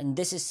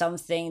this is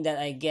something that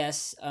I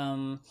guess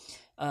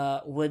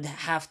would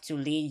have to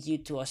lead you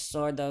to a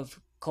sort of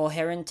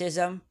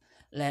coherentism.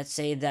 Let's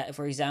say that,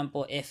 for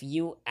example, if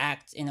you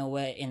act in a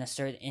way in a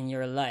certain in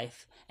your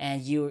life,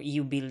 and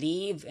you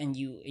believe and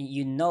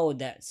you know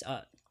that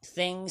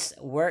things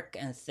work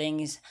and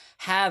things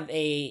have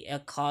a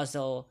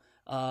causal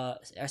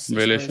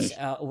Relationship.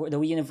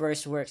 the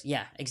universe works,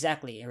 yeah,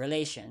 exactly,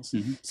 relations.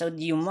 Mm-hmm. So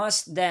you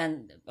must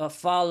then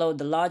follow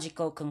the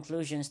logical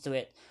conclusions to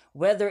it,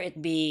 whether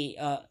it be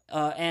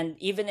and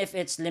even if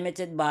it's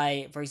limited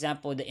by, for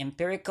example, the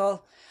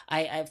empirical.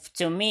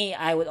 To me,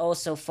 I would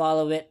also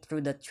follow it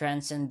through the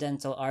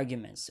transcendental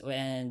arguments,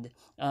 and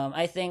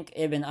I think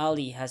Ibn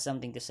Ali has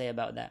something to say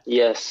about that.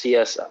 Yes,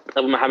 yes.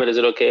 Abu Muhammad, is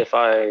it okay if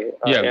I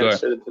Yeah, go ahead.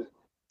 answer?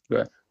 Go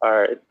ahead. All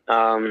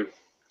right.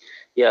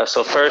 Yeah,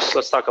 so first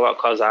let's talk about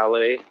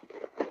causality,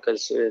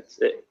 because it's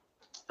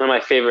one of my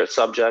favorite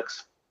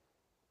subjects.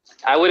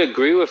 I would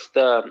agree with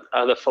the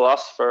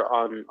philosopher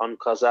on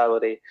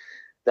causality,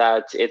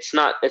 that it's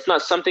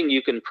not something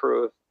you can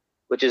prove,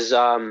 which is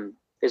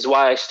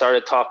why I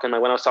started talking,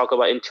 like when I was talking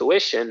about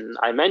intuition,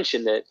 I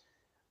mentioned it.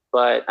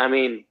 But I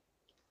mean,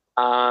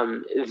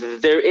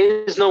 there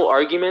is no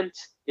argument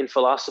in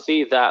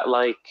philosophy that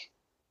like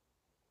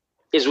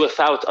is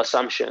without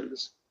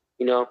assumptions.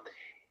 You know,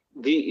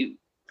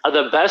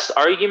 the best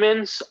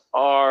arguments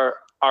are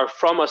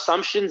from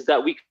assumptions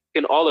that we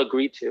can all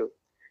agree to.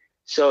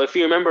 So if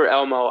you remember,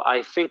 Elmo,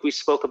 I think we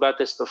spoke about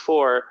this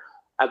before,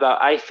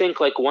 about I think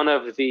like one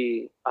of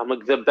the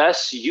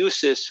best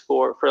uses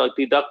for like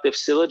deductive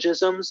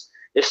syllogisms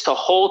is to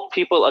hold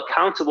people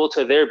accountable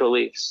to their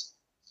beliefs.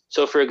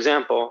 So for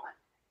example,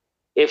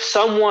 if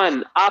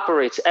someone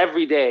operates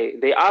every day,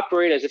 they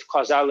operate as if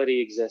causality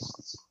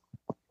exists.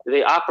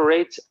 They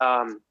operate,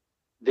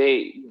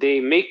 they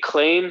make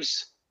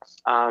claims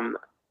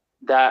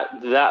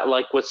that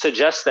like would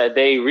suggest that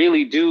they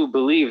really do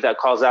believe that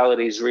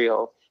causality is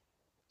real.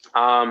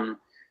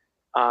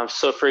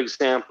 So for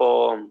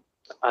example,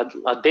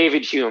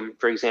 David Hume,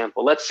 for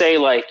example, let's say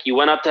like you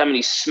went up to him and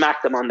you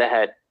smacked him on the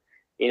head.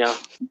 You know,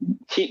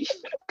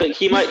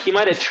 he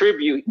might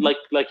attribute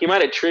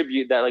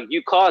that like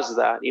you caused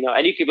that, you know,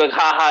 and you could be like,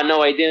 ha,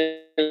 no, I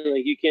didn't.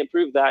 Like, you can't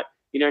prove that.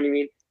 You know what I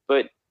mean?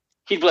 But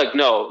he'd be like,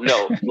 no,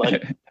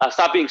 like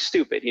stop being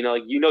stupid. You know,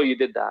 like you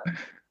did that.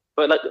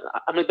 But like,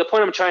 I mean, the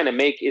point I'm trying to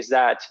make is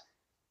that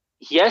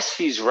yes,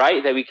 he's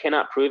right that we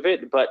cannot prove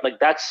it, but like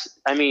that's,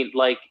 I mean,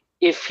 like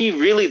if he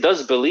really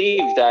does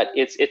believe that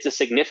it's a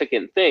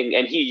significant thing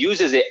and he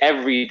uses it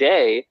every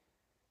day,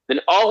 then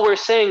all we're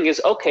saying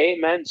is, okay,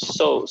 man,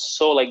 so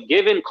like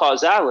given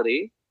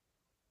causality,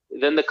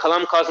 then the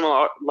Kalam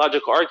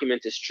cosmological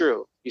argument is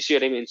true. You see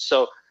what I mean?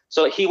 So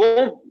he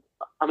won't,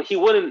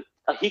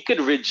 he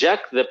could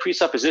reject the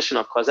presupposition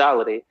of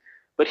causality,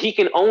 but he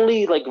can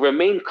only like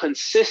remain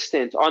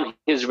consistent on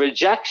his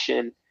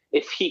rejection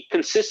if he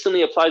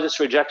consistently applies this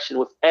rejection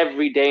with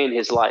every day in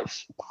his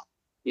life.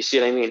 You see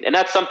what I mean? And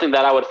that's something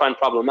that I would find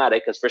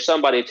problematic, because for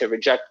somebody to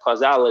reject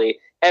causality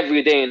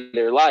every day in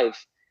their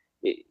life,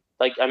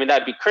 like, I mean,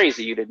 that'd be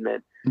crazy, you'd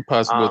admit.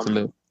 Impossible to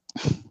live.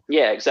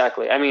 Yeah,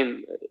 exactly. I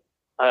mean,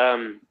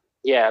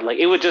 yeah, like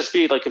it would just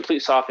be like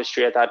complete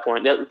sophistry at that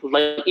point.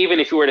 Like even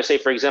if you were to say,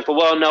 for example,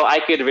 well, no, I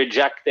could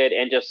reject it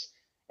and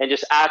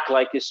just act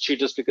like it's true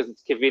just because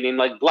it's convenient,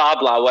 like blah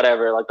blah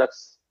whatever. Like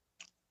that's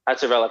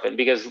irrelevant,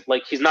 because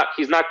like he's not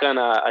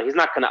gonna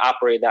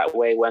operate that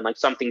way when like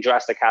something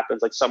drastic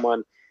happens, like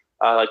someone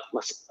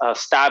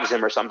stabs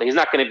him or something. He's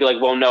not gonna be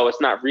like, well, no, it's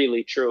not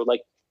really true.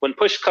 Like when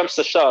push comes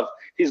to shove,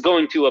 he's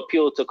going to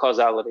appeal to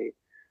causality.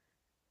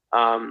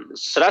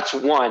 So that's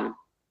one.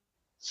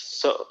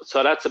 So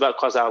that's about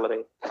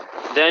causality.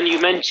 Then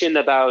you mentioned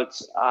about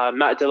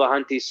Matt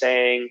Dillahunty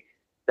saying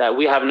that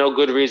we have no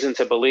good reason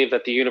to believe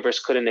that the universe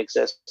couldn't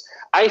exist.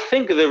 I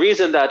think the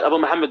reason that Abu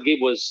Muhammad gave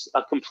was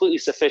completely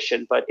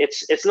sufficient, but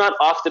it's not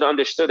often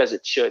understood as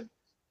it should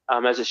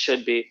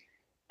be.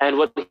 And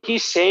what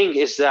he's saying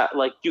is that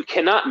like you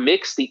cannot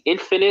mix the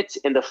infinite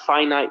and the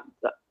finite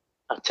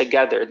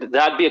together.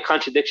 That'd be a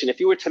contradiction.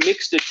 If you were to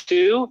mix the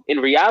two in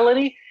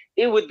reality,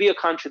 it would be a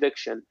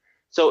contradiction.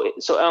 So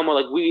Elmo,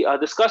 like we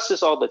discuss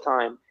this all the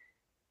time.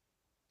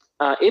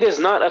 It is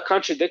not a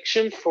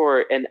contradiction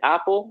for an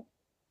apple.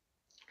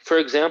 For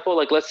example,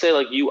 like let's say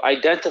like you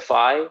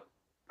identify,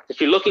 if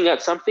you're looking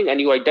at something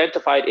and you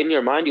identify it in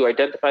your mind, you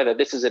identify that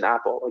this is an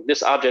apple, like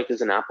this object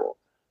is an apple,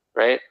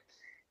 right?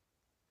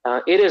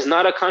 It is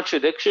not a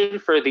contradiction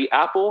for the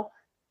apple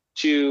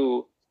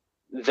to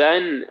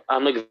then,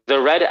 like the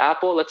red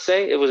apple, let's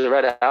say it was a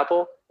red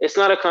apple. It's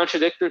not a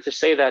contradiction to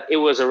say that it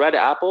was a red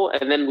apple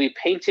and then we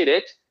painted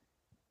it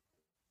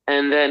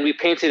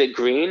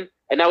green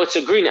and now it's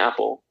a green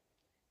apple.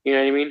 You know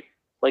what I mean?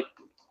 Like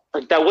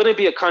that wouldn't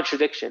be a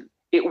contradiction.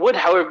 It would,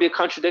 however, be a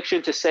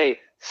contradiction to say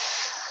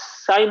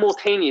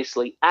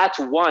simultaneously, at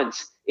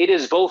once, it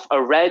is both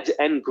a red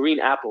and green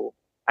apple.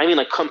 I mean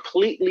like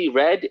completely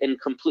red and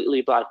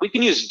completely black. We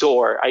can use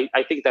door.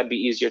 I think that'd be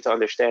easier to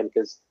understand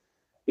because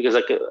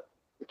like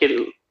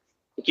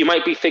you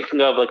might be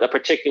thinking of like a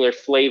particular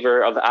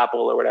flavor of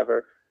apple or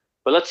whatever.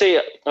 But let's say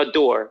a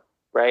door,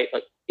 right?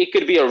 Like it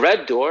could be a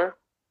red door,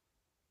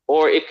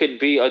 or it could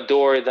be a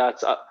door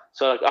that's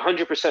so like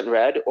 100%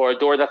 red, or a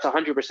door that's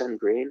 100%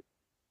 green.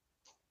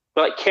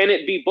 But can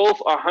it be both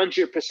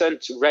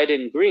 100% red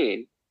and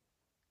green?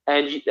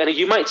 And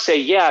you might say,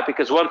 yeah,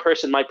 because one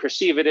person might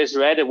perceive it as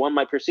red and one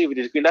might perceive it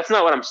as green. That's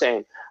not what I'm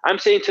saying. I'm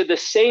saying to the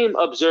same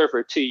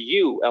observer, to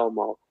you,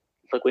 Elmo,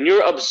 like when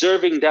you're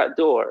observing that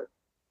door,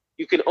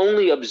 you can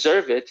only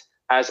observe it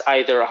as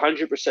either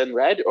 100%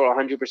 red or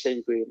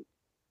 100% green.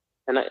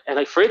 And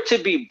like for it to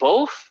be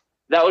both,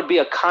 that would be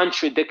a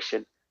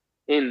contradiction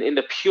in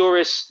the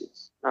purest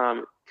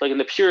like in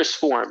the purest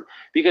form.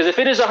 Because if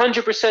it is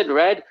 100%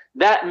 red,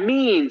 that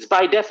means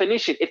by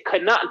definition it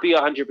cannot be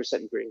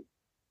 100% green.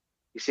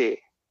 You see,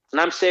 and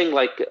I'm saying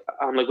like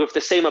with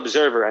the same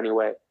observer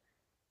anyway.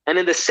 And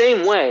in the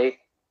same way,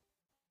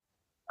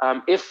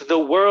 if the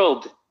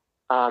world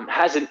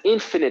has an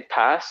infinite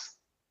past,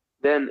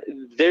 then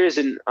there's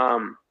an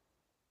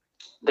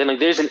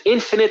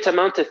infinite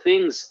amount of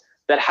things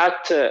that had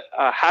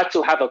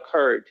to have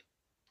occurred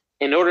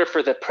in order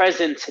for the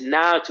present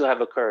now to have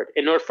occurred,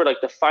 in order for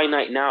like the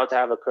finite now to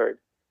have occurred.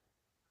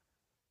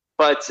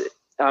 But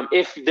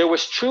if there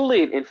was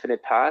truly an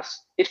infinite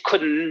past, it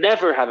could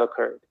never have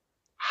occurred.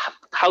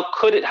 How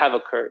could it have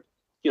occurred?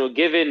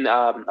 Given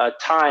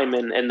time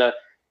and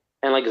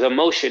like the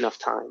motion of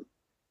time.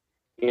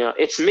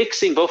 It's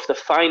mixing both the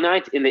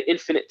finite and the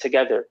infinite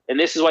together. And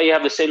this is why you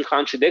have the same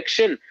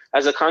contradiction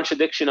as a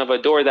contradiction of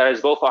a door that is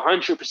both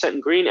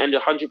 100% green and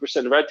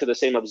 100% red to the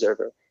same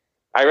observer.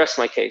 I rest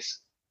my case.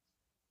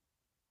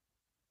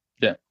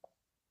 Yeah.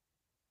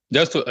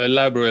 Just to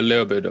elaborate a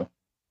little bit though.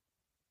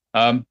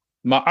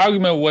 My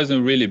argument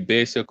wasn't really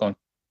basic on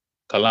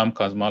Kalam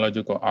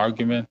cosmological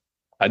argument.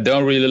 I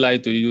don't really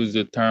like to use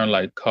the term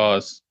like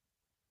cause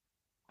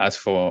as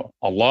for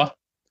Allah,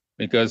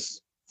 because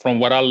from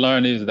what I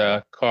learned is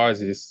that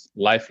cause is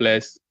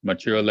lifeless,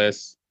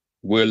 materialless,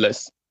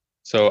 willless.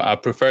 So I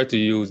prefer to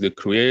use the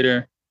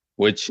creator,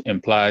 which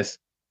implies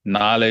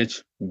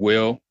knowledge,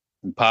 will,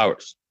 and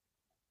powers.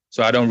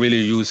 So I don't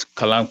really use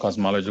Kalam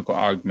cosmological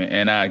argument.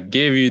 And I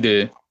gave you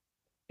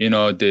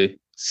the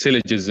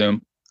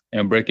syllogism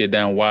and break it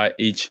down why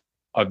each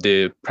of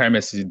the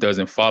premises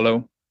doesn't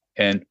follow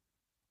and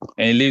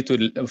lead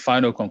to the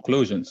final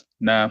conclusions.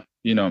 Now,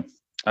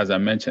 as I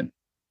mentioned.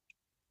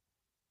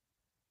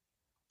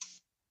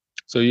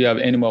 So you have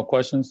any more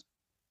questions?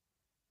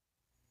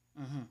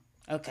 Mm-hmm.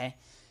 Okay.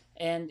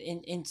 And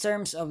in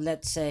terms of,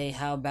 let's say,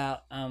 how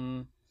about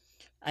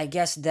I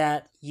guess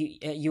that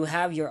you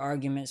have your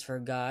arguments for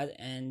God,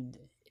 and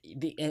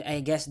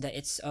I guess that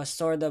it's a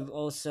sort of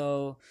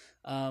also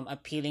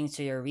appealing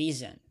to your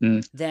reason.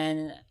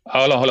 Then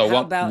hold on.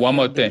 how about One your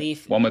more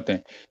belief? thing. One more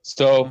thing.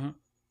 So Mm-hmm.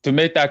 to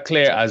make that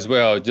clear as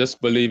well, just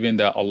believing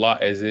that Allah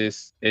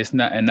exists is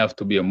not enough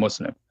to be a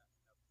Muslim.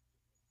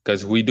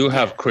 Because we do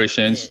have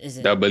Christians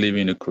that believe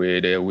in the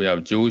Creator. We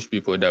have Jewish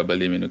people that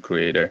believe in the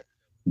Creator.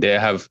 They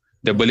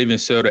believe in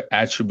certain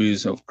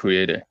attributes of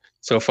Creator.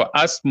 So for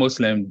us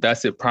Muslims,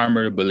 that's a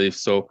primary belief.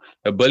 So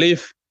a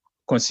belief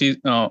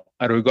consists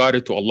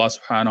regarded to Allah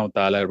subhanahu wa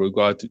ta'ala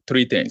regard to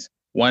three things.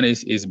 One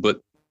is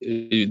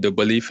the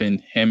belief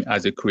in Him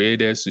as a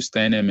creator,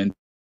 sustainer,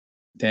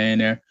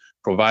 maintainer,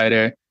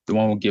 provider, the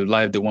one who gives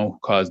life, the one who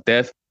causes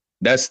death.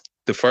 That's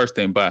the first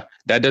thing, but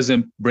that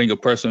doesn't bring a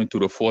person into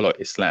the fold of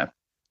Islam.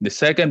 The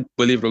second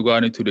belief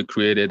regarding to the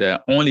Creator,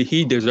 that only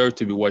He deserves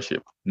to be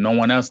worshipped. No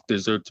one else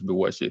deserves to be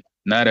worshipped.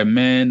 Not a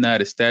man,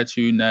 not a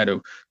statue, not a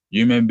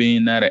human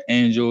being, not an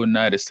angel,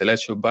 not a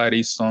celestial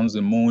body, suns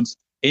and moons.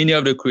 Any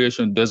of the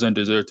creation doesn't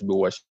deserve to be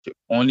worshipped.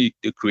 Only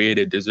the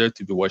Creator deserves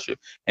to be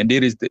worshipped. And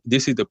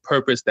this is the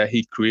purpose that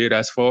He created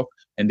us for.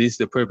 And this is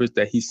the purpose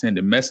that He sent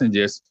the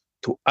messengers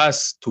to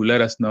us to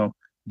let us know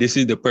this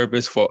is the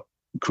purpose for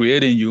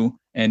creating you,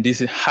 and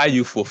this is how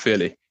you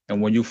fulfill it.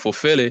 And when you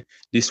fulfill it,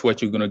 this is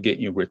what you're going to get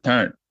in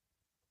return.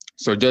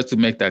 So just to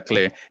make that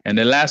clear. And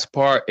the last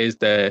part is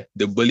the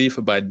belief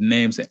about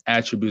names and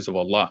attributes of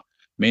Allah,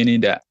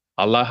 meaning that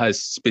Allah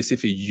has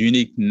specific,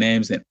 unique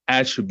names and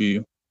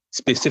attributes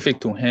specific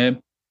to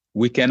Him.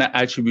 We cannot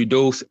attribute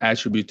those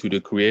attributes to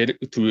the Creator,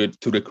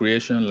 to the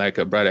creation, like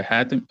a brother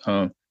Hatim,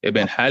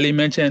 Ibn Hali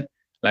mentioned,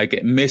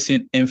 like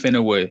missing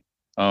infinite way,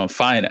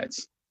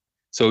 finites.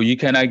 So you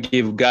cannot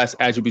give God's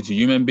attribute to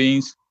human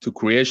beings, to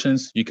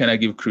creations. You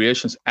cannot give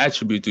creation's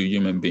attribute to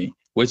human being,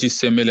 which is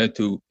similar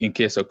to in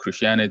case of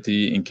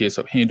Christianity, in case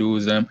of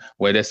Hinduism,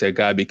 where they say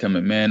God become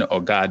a man or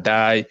God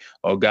died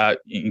or God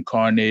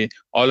incarnate.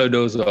 All of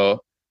those are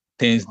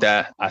things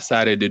that are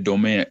outside of the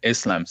domain of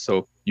Islam.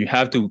 So you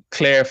have to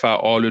clarify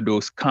all of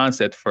those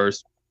concepts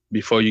first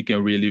before you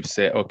can really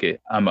say, okay,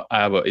 I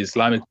have an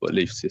Islamic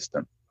belief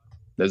system.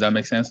 Does that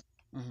make sense?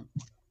 Mm-hmm.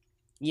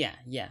 Yeah,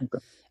 yeah.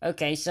 Okay.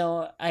 Okay,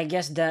 so I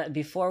guess that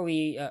before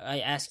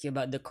I ask you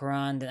about the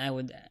Quran,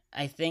 then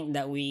I think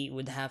that we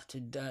would have to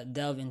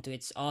delve into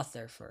its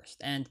author first.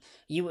 And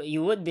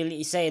you would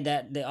believe say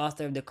that the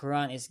author of the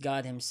Quran is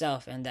God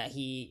Himself, and that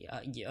He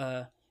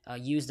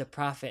used the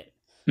prophet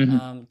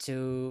Mhm.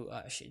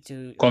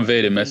 to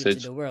Convey the reveal it to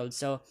message. the world.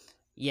 So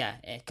yeah,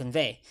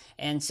 convey.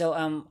 And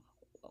so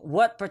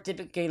what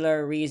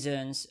particular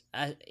reasons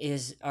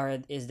is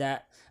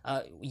that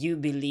you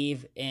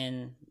believe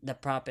in the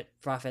Prophet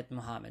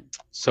Muhammad?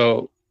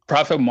 So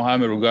Prophet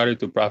Muhammad, regarding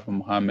to Prophet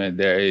Muhammad,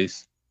 there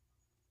is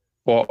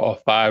 4 or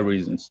 5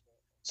 reasons.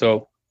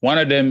 So one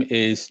of them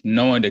is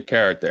knowing the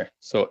character.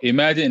 So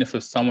imagine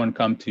if someone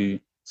come to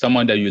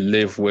someone that you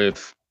live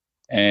with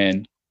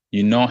and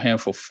you know him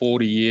for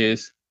 40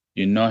 years,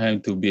 you know him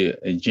to be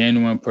a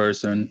genuine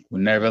person who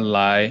never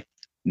lie,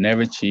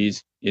 never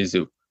cheats, is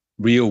a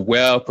real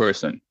well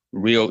person,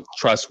 real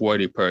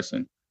trustworthy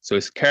person. So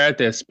his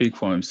character speaks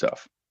for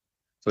himself.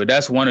 So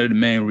that's one of the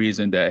main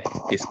reasons that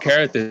his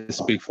character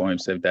speaks for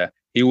himself. That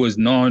he was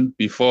known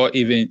before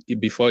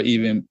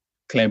even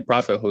claim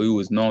prophethood, he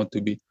was known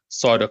to be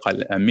Sadiq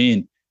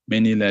al-Amin,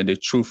 meaning that the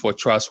truth or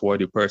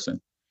trustworthy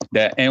person.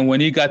 That and when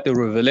he got the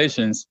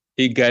revelations,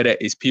 he gathered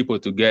his people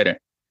together,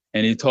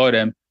 and he told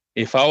them,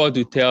 "If I were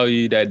to tell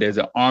you that there's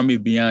an army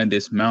beyond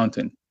this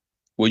mountain,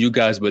 will you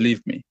guys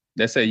believe me?"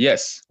 They said,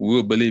 "Yes, we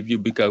will believe you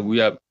because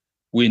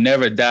we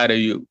never doubted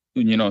you,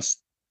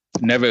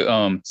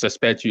 never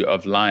suspect you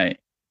of lying."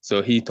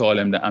 So he told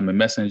him that I'm a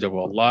messenger of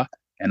Allah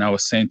and I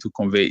was sent to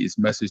convey his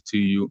message to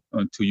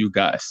you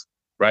guys,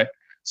 right?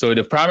 So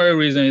the primary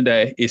reason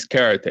that his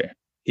character,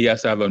 he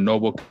has to have a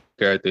noble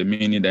character,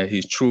 meaning that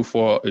he's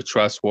truthful,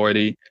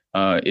 trustworthy,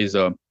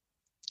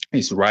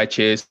 is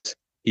righteous,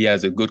 he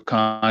has a good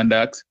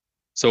conduct.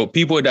 So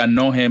people that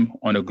know him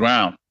on the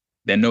ground,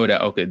 they know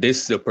that, okay,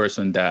 this is a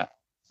person that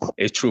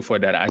is truthful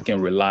that I can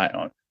rely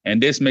on.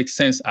 And this makes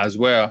sense as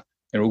well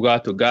in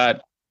regard to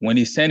God. When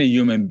he's sending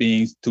human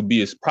beings to be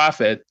his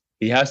prophet,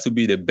 he has to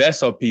be the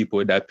best of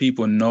people that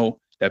people know,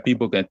 that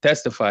people can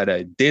testify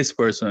that this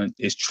person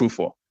is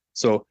truthful.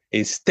 So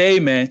his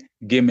statement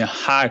give me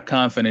high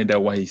confidence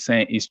that what he's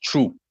saying is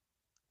true.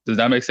 Does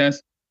that make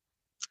sense?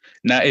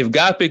 Now, if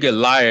God pick a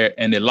liar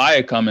and the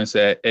liar come and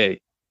say,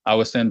 "Hey, I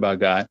was sent by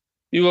God,"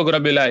 people are gonna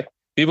be like,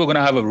 people are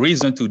gonna have a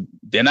reason to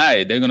deny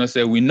it. They're gonna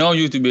say, "We know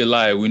you to be a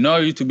liar. We know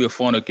you to be a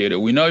fornicator.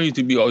 We know you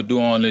to be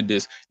doing all of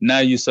this. Now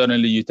you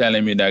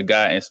telling me that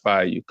God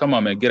inspired you. Come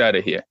on, man, get out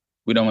of here.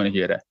 We don't want to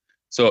hear that."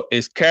 So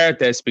it's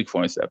character speak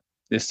for itself.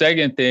 The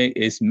second thing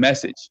is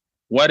message.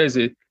 What is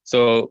it?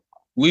 So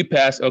we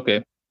pass.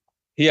 Okay,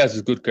 he has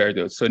a good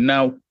character. So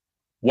now,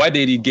 what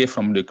did he get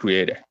from the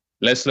Creator?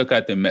 Let's look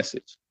at the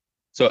message.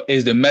 So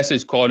is the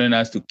message calling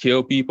us to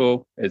kill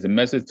people? Is the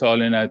message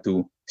calling us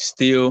to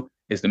steal?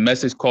 Is the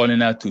message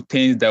calling us to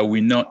things that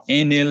we know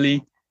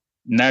innately,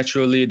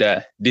 naturally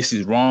that this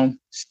is wrong?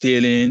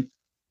 Stealing,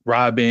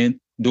 robbing,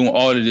 doing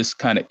all of this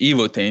kind of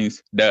evil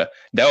things that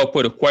will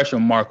put a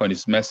question mark on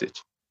this message.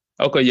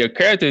 Okay, your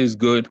character is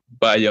good,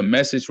 but your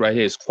message right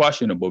here is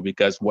questionable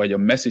because what your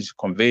message is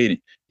conveying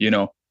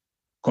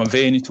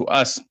to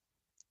us.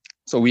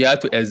 So we have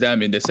to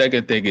examine. The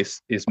second thing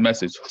is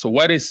message. So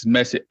what is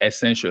message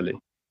essentially?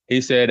 He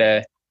said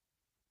that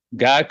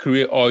God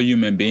created all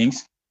human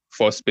beings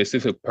for a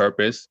specific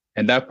purpose,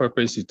 and that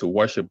purpose is to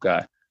worship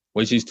God,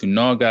 which is to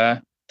know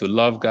God, to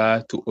love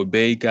God, to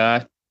obey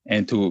God,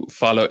 and to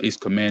follow his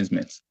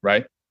commandments,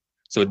 right?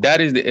 So that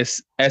is the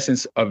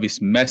essence of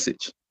his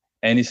message.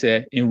 And he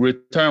said, in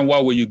return,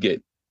 what will you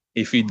get?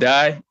 If you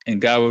die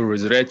and God will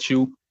resurrect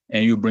you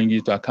and you bring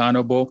you to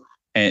accountable,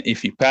 and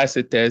if you pass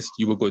the test,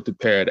 you will go to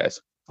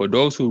paradise. For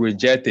those who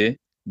reject it,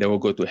 they will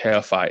go to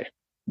hellfire.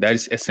 That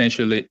is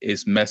essentially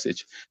his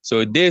message.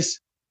 So this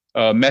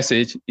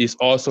message is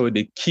also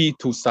the key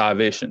to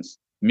salvation,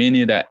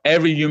 meaning that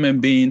every human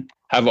being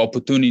have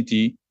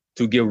opportunity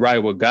to get right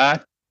with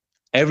God.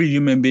 Every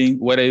human being,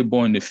 whether you're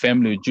born in the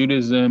family of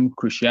Judaism,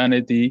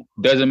 Christianity,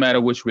 doesn't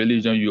matter which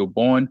religion you're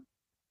born,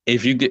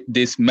 if you get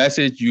this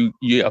message,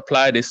 you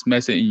apply this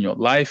message in your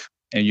life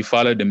and you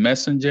follow the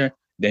messenger,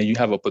 then you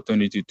have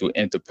opportunity to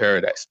enter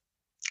paradise.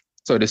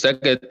 So the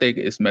second thing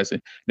is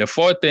message. The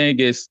fourth thing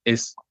is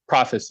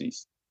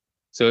prophecies.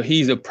 So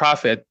he's a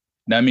prophet.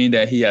 That means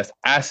that he has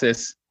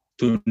access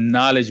to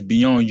knowledge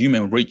beyond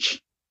human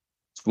reach,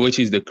 which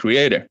is the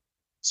creator.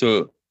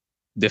 So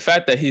the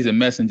fact that he's a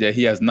messenger,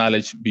 he has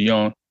knowledge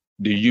beyond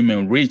the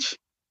human reach.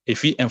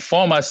 If he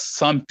inform us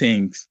some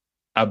things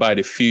about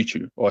the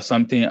future or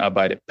something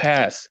about the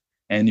past,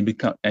 and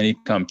it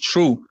come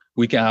true,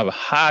 we can have a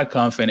high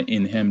confidence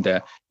in him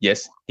that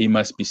yes, he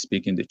must be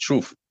speaking the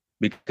truth.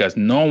 Because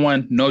no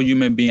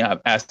human being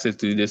have access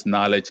to this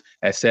knowledge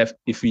except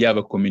if you have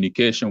a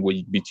communication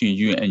between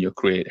you and your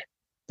creator.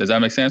 Does that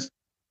make sense?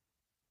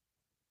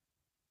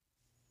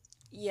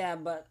 Yeah,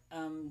 but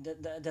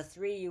the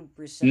three you No,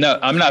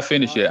 presented I'm so not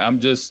finished far, yet. I'm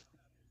just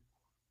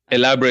okay.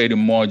 elaborating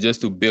more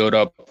just to build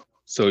up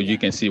so you Yeah,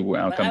 can see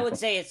where I'm but I coming would from.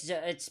 say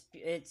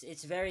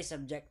it's very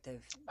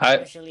subjective, I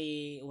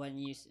especially when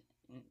you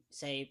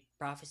say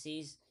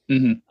prophecies.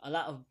 Mhm. A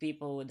lot of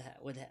people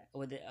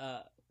would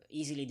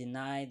easily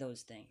deny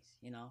those things,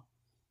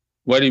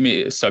 What do you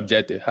mean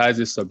subjective? How is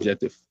it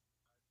subjective?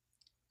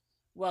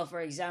 Well,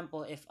 for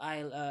example, if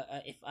I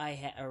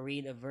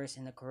read a verse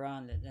in the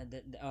Quran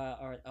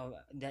or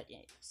that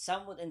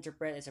some would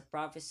interpret as a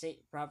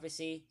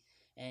prophecy,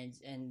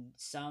 and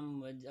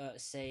some would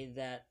say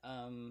that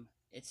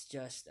it's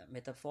just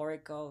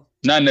metaphorical,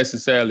 Not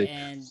necessarily.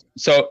 and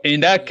So yeah. in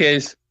that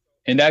case,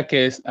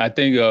 I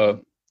think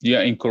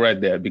you're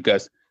incorrect there,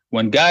 because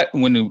when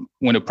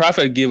the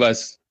prophet give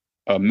us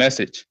a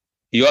message,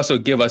 he also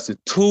give us a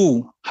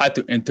tool how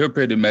to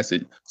interpret the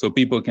message, so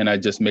people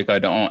cannot just make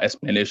out their own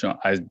explanation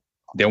as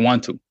they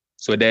want to.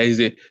 So there is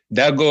a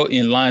that go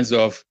in lines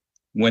of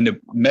when the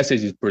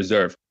message is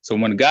preserved. So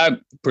when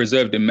God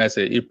preserved the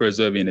message, He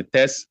preserved in the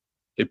text,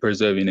 He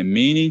preserved in the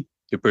meaning,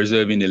 He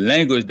preserved in the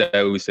language that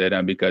we said,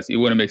 and because it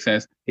wouldn't make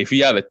sense if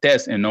you have a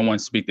test and no one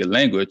speak the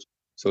language,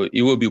 so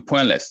it will be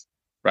pointless,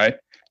 right?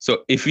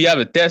 So if you have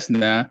a test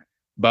now,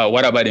 but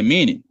what about the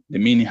meaning? The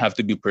meaning have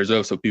to be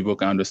preserved so people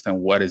can understand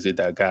what is it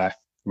that God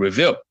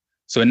revealed.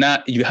 So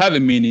now you have a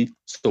meaning.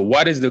 So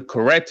what is the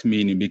correct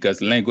meaning?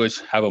 Because language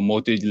have a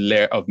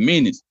multi-layer of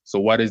meanings. So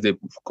what is the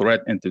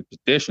correct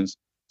interpretations?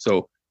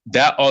 So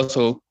that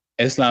also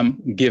Islam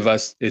give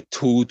us a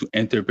tool to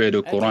interpret the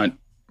Okay. Quran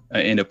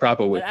in the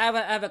proper way. But I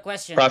have a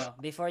question Prof, though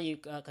before you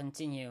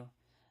continue.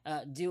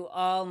 Do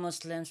all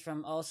Muslims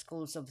from all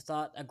schools of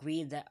thought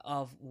agree that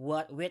of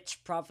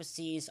which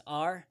prophecies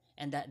are,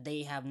 and that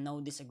they have no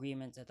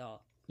disagreements at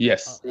all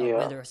yes. Yeah.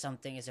 whether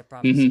something is a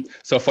prophecy?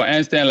 So, for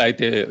instance, like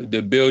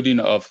the building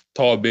of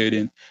tall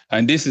building,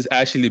 and this is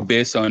actually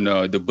based on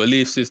the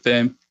belief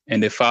system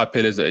and the 5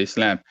 pillars of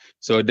Islam.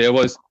 So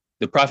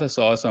the Prophet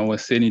Sallallahu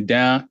was sitting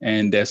down,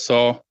 and there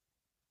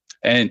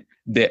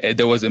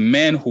was a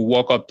man who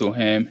walked up to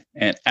him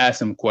and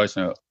asked him a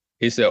question.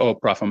 He said, "Oh,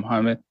 Prophet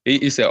Muhammad,"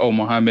 he said, "Oh,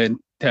 Muhammad,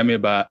 tell me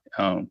about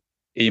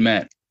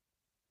Iman."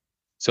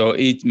 So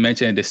it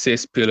mentioned the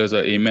 6 pillars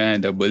of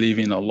Iman: that believe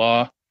in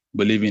Allah,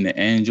 believe in the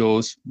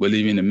angels,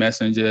 believe in the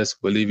messengers,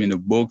 believe in the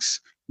books,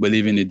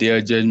 believe in the day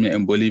of judgment,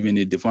 and believe in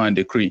the divine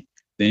decree.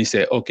 Then he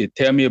said, okay,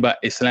 tell me about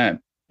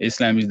Islam.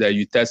 Islam is that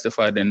you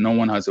testify that no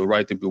one has a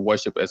right to be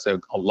worshipped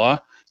except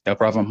Allah, that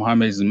Prophet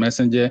Muhammad is the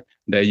messenger,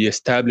 that you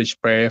establish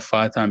prayer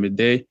 5 times a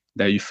day,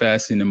 that you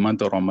fast in the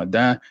month of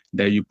Ramadan,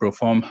 that you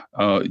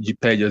you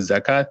pay your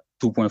zakat,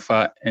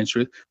 2.5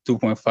 interest,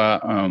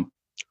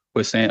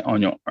 2.5%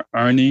 on your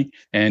earning,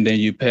 and then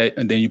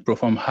you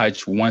perform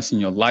Hajj once in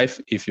your life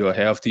if you're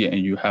healthy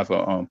and you have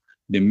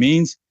the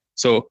means.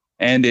 So,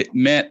 and the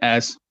man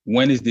asked,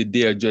 when is the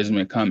day of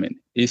judgment coming?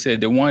 He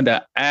said, the one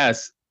that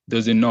asks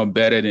doesn't know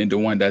better than the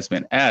one that's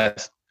been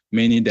asked,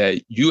 meaning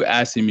that you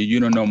asking me, you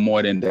don't know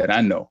more than that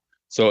I know.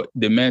 So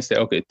the man said,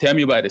 okay, tell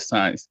me about the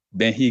signs.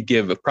 Then he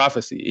gave a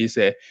prophecy. He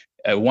said,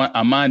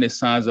 among the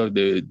signs of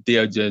the day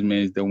of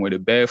judgment is that when the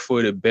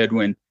barefooted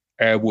Bedouin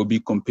Arab will be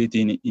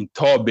competing in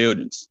tall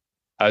buildings.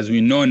 As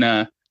we know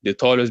now, the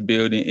tallest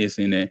building is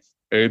in the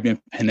Arabian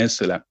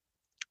Peninsula.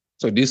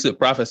 So this is a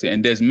prophecy,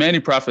 and there's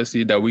many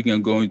prophecies that we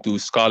can go into.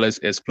 Scholars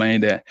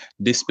explain that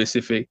this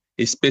specific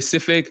is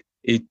specific.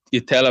 It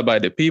tell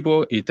about the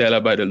people, it tell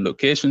about the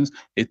locations,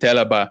 it tell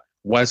about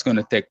what's going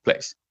to take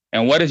place.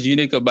 And what is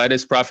unique about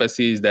this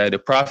prophecy is that the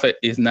prophet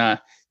is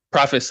not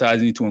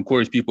prophesizing to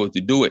encourage people to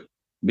do it,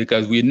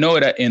 because we know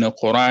that in the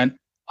Quran,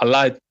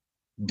 Allah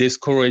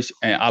discourage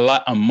and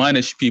Allah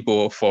admonish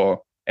people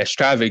for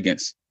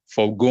extravagance,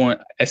 for going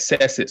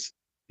excesses,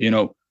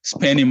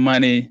 spending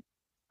money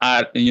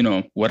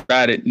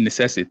without a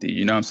necessity.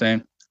 You know what I'm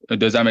saying?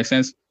 Does that make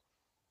sense?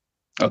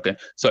 Okay.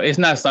 So it's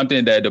not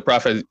something that the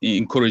prophet is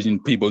encouraging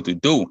people to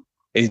do.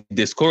 It's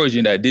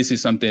discouraging that this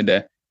is something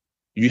that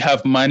you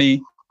have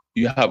money,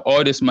 you have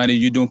all this money,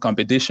 you're doing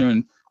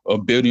competition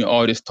of building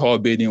all this tall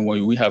building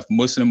where we have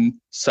Muslim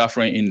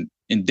suffering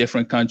in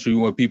different countries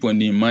where people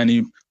need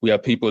money. We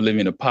have people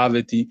living in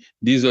poverty.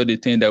 These are the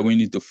things that we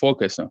need to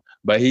focus on.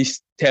 But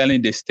he's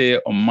telling the state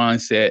of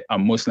mindset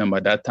of Muslim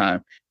at that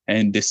time.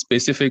 And the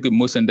specific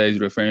Muslim that he's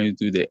referring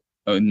to the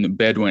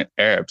Bedouin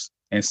Arabs.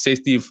 And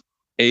 60,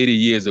 80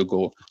 years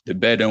ago, the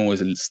Bedouin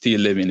was still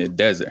living in the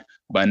desert.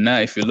 But now,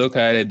 if you look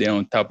at it, they're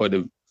on top of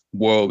the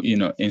world,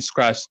 in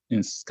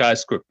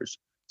skyscrapers.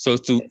 So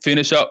to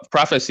finish up,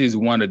 prophecy is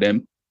one of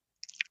them.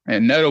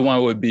 Another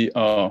one would be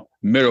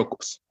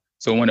miracles.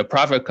 So when a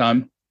prophet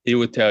comes, he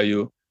would tell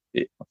you,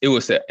 it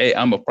would say, hey,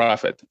 I'm a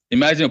prophet.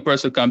 Imagine a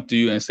person come to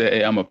you and say,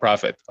 hey, I'm a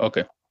prophet.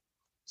 Okay.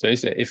 So he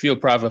said, if you're a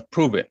prophet,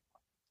 prove it.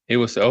 He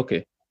would say,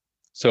 okay.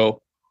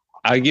 So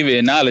I'll give you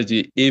an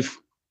analogy. If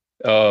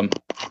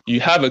you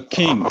have a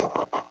king,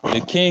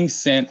 the king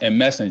sent a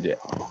messenger,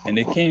 and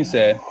the king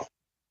said,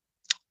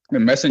 the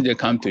messenger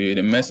come to you,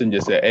 the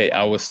messenger said, hey,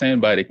 I was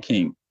sent by the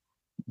king.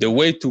 The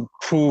way to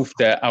prove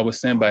that I was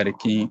sent by the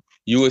king,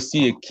 you will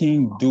see a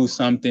king do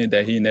something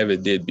that he never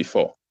did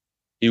before.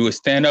 He will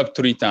stand up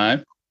 3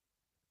 times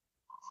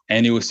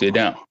and he will sit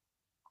down.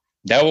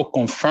 That will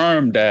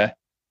confirm that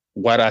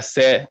what I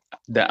said,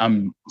 that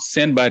I'm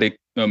sent by the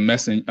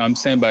messenger, I'm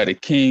sent by the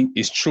king,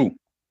 is true.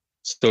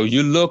 So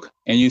you look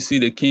and you see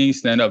the king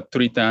stand up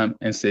 3 times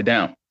and sit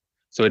down.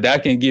 So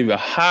that can give you a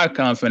high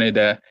confidence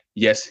that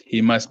yes,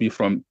 it must be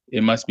from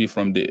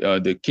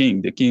the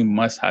king. The king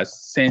must have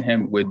sent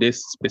him with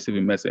this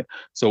specific message.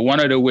 So one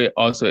of the way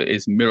also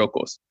is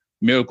miracles.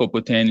 Miracle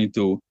pertaining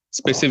to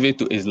specific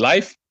to his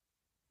life,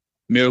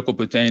 miracle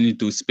pertaining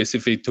to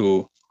specific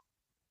to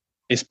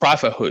his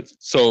prophethood.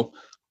 So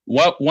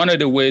one of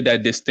the way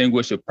that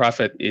distinguish a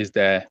prophet is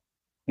that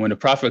when the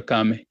prophet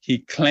comes, he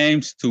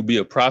claims to be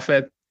a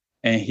prophet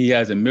and he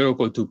has a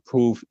miracle to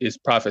prove his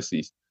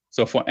prophecies.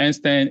 So for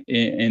instance,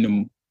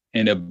 in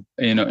the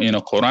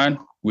Quran,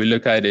 we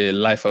look at the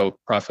life of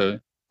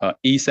Prophet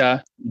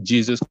Isa,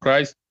 Jesus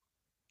Christ.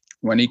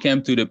 When he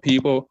came to the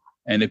people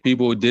and the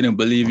people didn't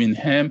believe in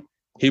him,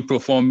 he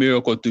performed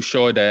miracle to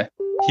show that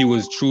he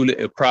was truly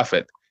a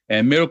prophet.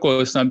 And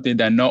miracle is something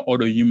that no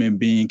other human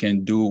being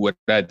can do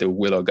without the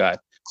will of God.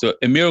 So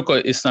a miracle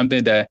is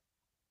something that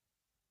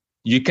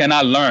you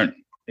cannot learn.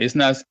 It's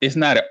not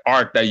an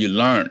art that you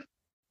learn,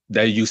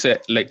 that you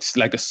said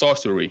like a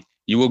sorcery.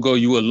 You will go,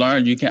 you will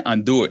learn, you can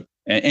undo it.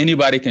 And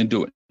anybody can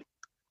do it.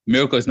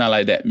 Miracle is not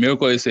like that.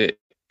 Miracle is an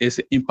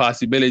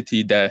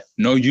impossibility that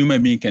no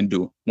human being can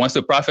do. Once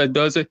the prophet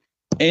does it,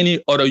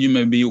 any other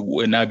human being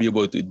will not be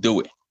able to do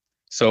it.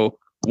 So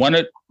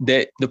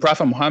the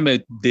Prophet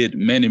Muhammad did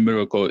many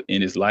miracles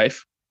in his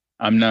life.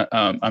 I'm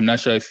not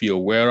sure if you're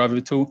aware of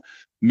it too.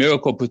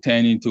 Miracle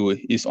pertaining to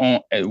his own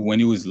when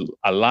he was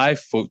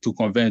alive to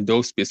convert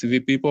those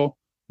specific people.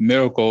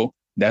 Miracle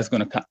that's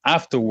going to come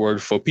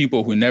afterward for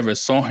people who never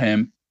saw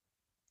him.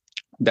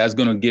 That's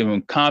going to give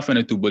him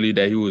confidence to believe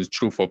that he was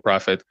true for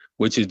prophet,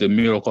 which is the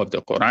miracle of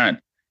the Quran,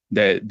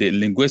 the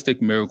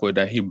linguistic miracle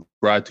that he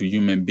brought to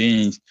human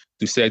beings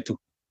to say to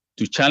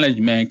challenge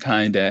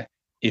mankind that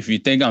if you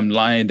think I'm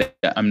lying, that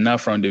I'm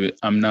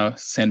not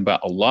sent by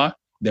Allah,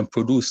 then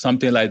produce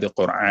something like the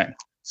Quran.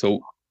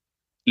 So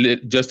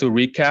just to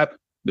recap,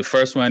 the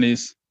first one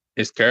is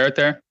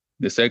character.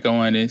 The second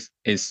one is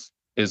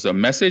a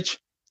message.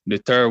 The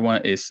third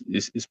one is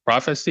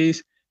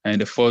prophecies.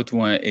 And the fourth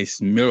one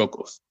is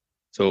miracles.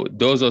 So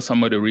those are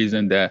some of the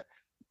reasons that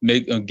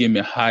give me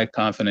high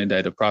confidence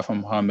that the Prophet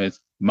Muhammad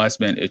must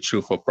be a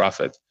truthful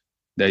prophet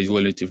that is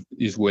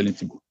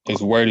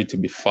worthy to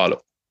be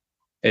followed.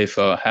 If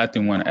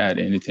Hatim want to add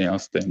anything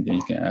else, then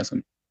you can ask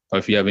him. Or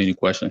if you have any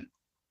question.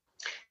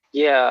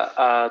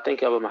 Yeah,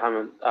 thank you, Abu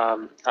Muhammad.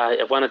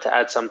 I wanted to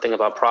add something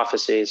about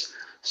prophecies.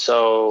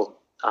 So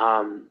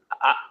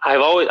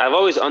I've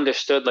always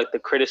understood like the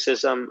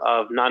criticism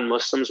of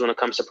non-Muslims when it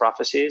comes to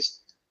prophecies,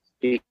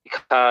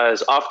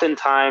 because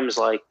oftentimes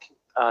like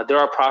there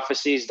are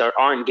prophecies that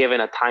aren't given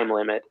a time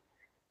limit.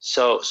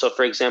 So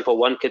for example,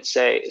 one could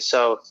say,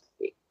 so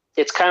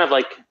it's kind of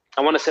like,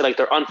 I want to say like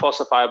they're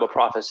unfalsifiable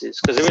prophecies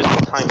because there is no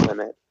time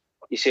limit.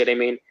 You see what I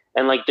mean?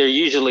 And like they're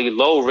usually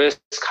low risk,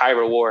 high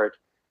reward.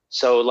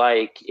 So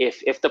like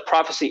if the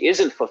prophecy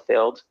isn't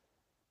fulfilled,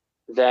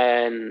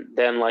 then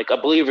like a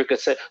believer could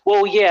say,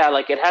 well, yeah,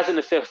 like it hasn't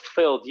been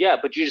fulfilled yet,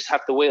 but you just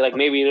have to wait. Like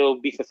maybe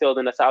it'll be fulfilled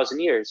in 1,000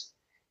 years.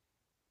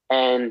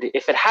 And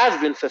if it has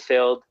been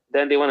fulfilled,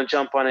 then they want to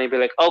jump on it and be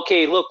like,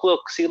 okay, look,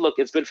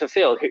 it's been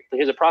fulfilled.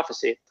 Here's a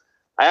prophecy.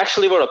 I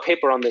actually wrote a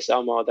paper on this,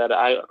 Elmo, that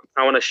I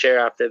want to share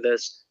after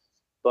this.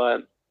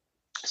 But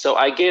so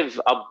I give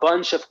a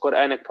bunch of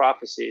Quranic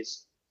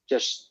prophecies,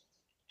 just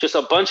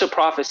a bunch of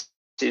prophecies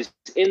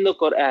in the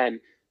Quran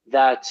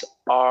that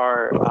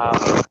are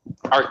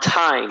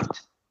timed.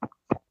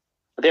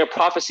 They're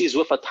prophecies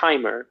with a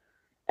timer,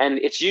 and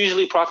it's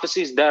usually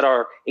prophecies that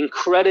are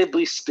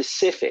incredibly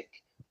specific.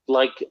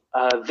 Like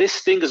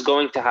this thing is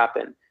going to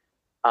happen,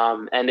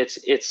 and it's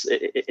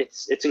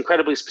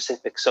incredibly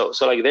specific. So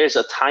like there's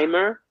a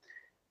timer.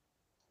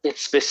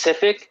 It's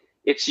specific.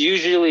 It's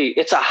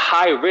a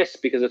high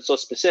risk because it's so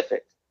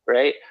specific,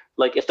 right?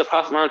 Like if the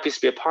Prophet Muhammad, peace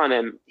be upon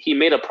him, he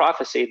made a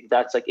prophecy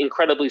that's like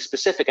incredibly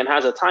specific and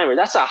has a timer,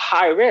 that's a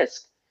high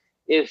risk.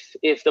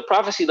 If the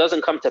prophecy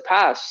doesn't come to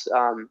pass,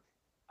 I'm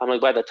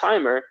like by the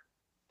timer,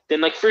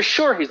 then like for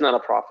sure he's not a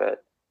prophet,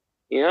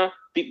 you know,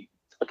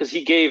 because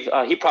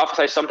he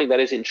prophesied something that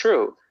isn't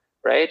true,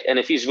 right? And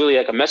if he's really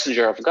like a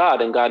messenger of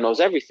God and God knows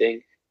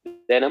everything,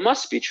 then it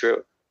must be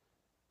true.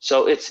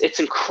 So it's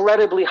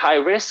incredibly high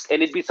risk,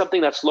 and it'd be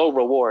something that's low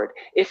reward.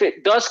 If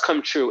it does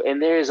come true,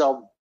 and there's a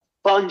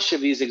bunch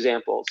of these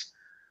examples,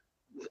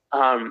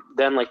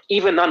 then like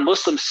even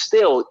non-Muslims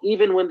still,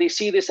 even when they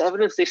see this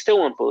evidence, they still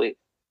won't believe,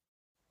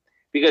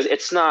 because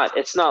it's not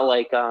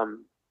like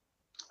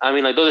I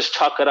mean, like they'll just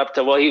chalk it up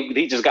to, well,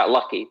 he just got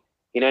lucky,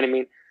 you know what I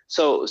mean?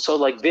 So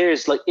like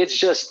there's like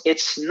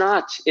it's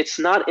not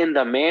in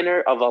the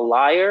manner of a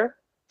liar,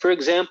 for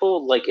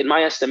example. Like in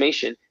my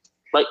estimation,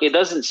 like it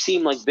doesn't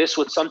seem like this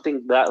was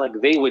something that like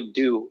they would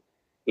do,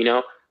 you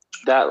know,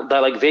 that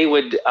like they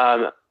would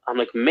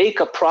like make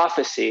a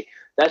prophecy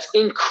that's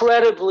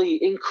incredibly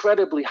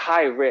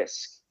high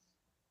risk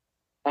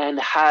and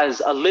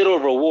has a little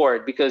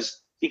reward,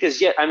 because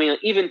yet, I mean,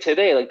 even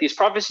today, like these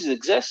prophecies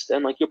exist,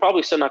 and like you're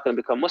probably still not going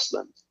to become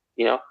Muslim,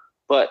 you know,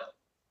 but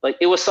like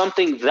it was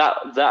something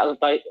that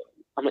like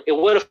it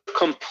would have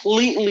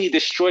completely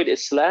destroyed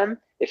Islam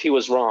if he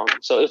was wrong.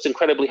 So it's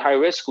incredibly high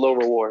risk, low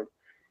reward.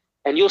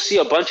 And you'll see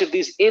a bunch of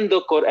these in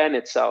the Quran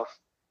itself.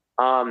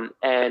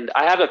 And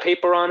I have a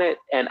paper on it,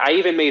 and I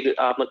even made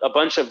a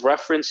bunch of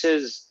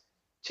references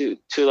to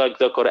like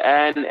the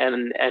Quran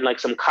and like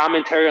some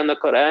commentary on the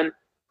Quran,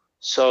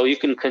 so you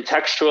can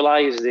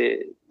contextualize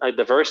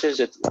the verses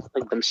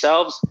like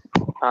themselves.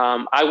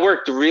 I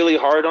worked really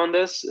hard on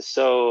this,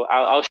 so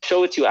I'll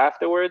show it to you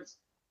afterwards.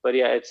 But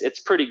yeah,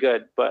 it's pretty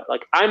good. But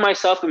like I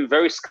myself am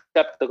very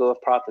skeptical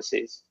of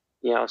prophecies,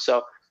 you know.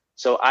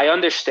 So I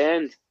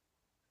understand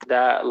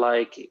that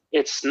like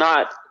it's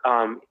not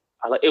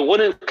it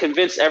wouldn't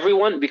convince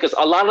everyone because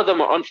a lot of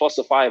them are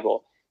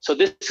unfalsifiable. So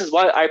this is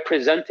why I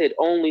presented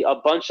only a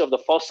bunch of the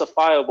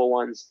falsifiable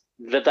ones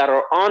that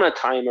are on a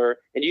timer,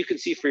 and you can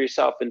see for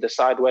yourself and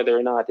decide whether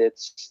or not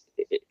it's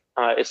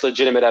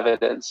legitimate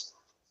evidence.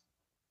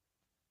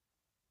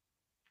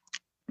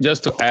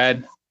 Just to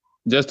add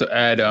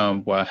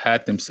what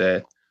Hatem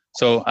said.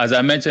 So as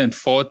I mentioned,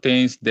 4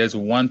 things. There's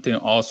one thing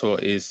also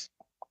is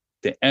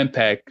the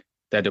impact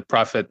that the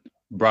prophet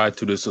brought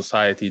to the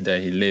society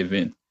that he lived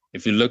in.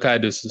 If you look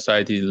at the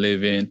society he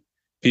lived in,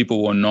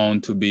 people were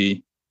known to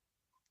be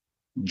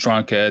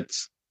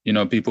drunkards, you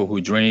know, people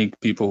who drink,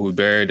 people who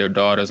bury their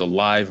daughters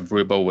alive,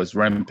 riba was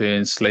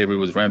rampant, slavery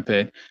was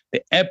rampant.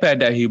 The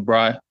impact that he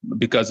brought,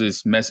 because of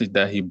his message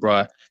that he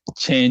brought,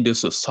 changed the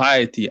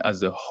society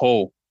as a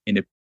whole in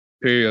a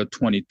period of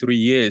 23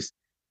 years,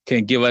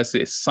 can give us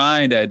a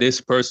sign that this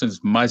person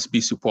must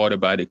be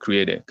supported by the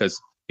Creator. Because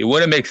it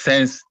wouldn't make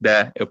sense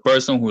that a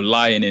person who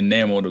lie in the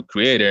name of the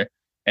Creator,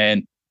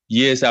 and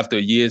years after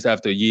years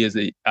after years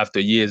after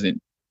years, and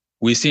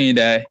we're seeing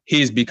that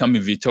he's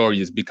becoming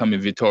victorious.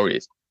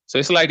 So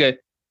it's like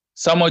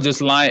someone just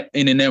lying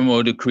in the name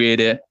of the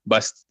Creator,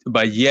 but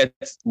yet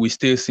we're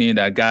still seeing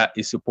that God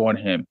is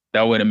supporting him.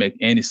 That wouldn't make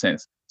any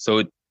sense.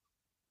 So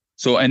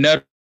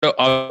another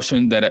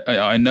option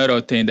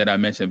another thing that I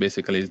mentioned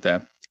basically is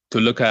that to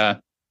look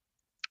at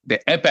the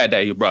impact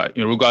that he brought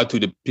in regard to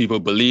the people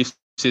belief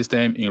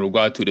system, in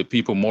regard to the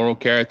people moral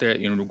character,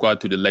 in regard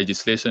to the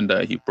legislation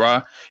that he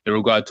brought, in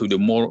regard to the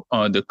moral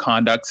the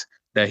conduct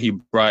that he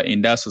brought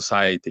in that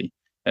society.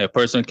 A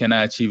person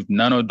cannot achieve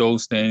none of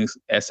those things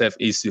except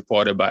is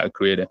supported by a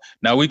Creator.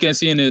 Now we can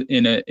see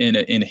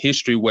in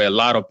history where a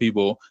lot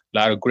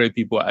of great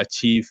people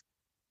achieve,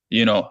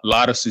 you know, a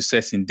lot of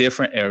success in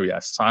different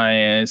areas,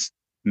 science,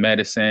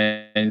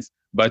 medicines,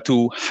 but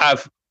to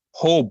have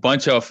whole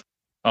bunch of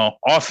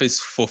office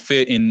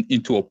fulfilled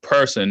into a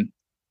person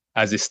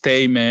as a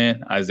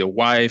statesman, as a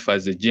wife,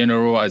 as a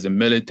general, as a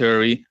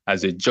military,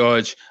 as a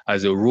judge,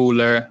 as a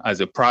ruler, as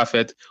a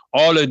prophet,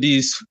 all of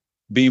these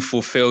being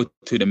fulfilled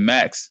to the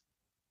max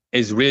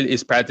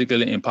is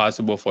practically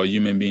impossible for a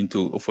human being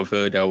to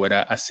fulfill that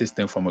without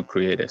assistance from a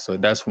Creator. So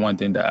that's one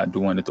thing that I do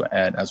wanted to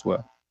add as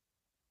well.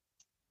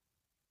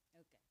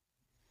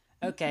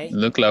 Okay.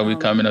 Look like we're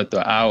coming up to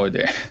an hour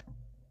there.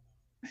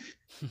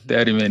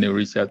 30 minutes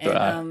reach out to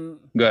hour.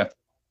 Go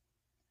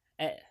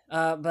ahead.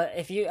 But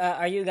if you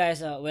are you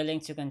guys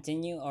willing to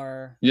continue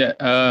or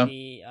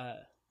maybe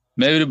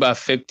about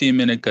 15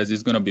 minutes because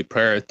it's gonna be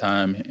prayer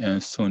time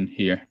and soon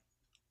here.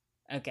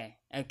 Okay.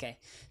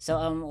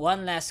 So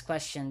one last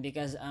question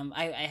because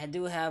I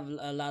do have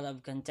a lot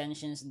of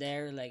contentions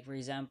there, like for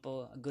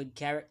example, a good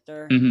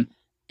character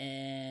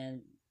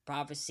and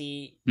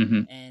prophecy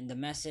and the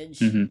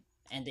message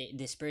and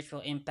the spiritual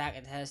impact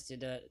it has to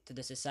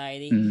the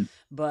society.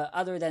 But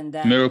other than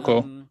that,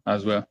 miracle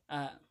as well.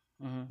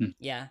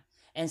 Yeah.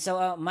 And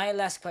so my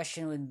last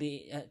question would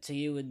be to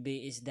you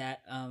is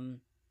that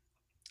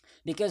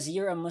because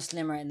you're a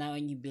Muslim right now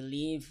and you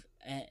believe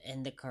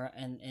in the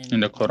Quran, in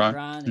the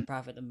Quran, the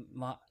Prophet,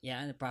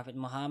 the Prophet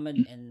Muhammad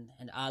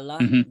and Allah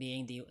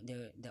being the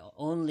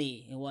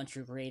only one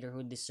true Creator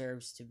who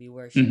deserves to be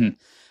worshipped.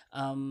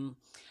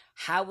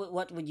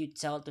 What would you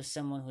tell to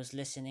someone who's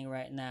listening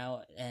right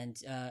now, and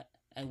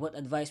what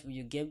advice would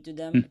you give to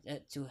them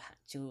to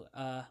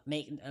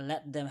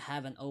let them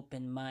have an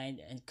open mind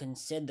and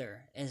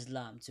consider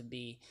Islam to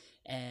be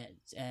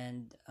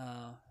and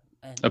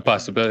a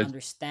possibility, and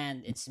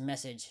understand its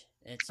message?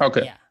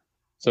 Okay. Yeah.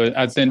 So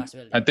I think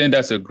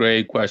that's a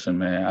great question,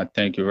 man. I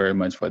thank you very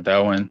much for that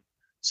one.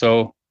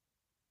 So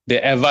the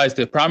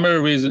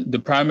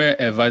primary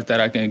advice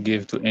that I can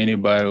give to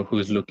anybody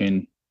who's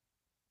looking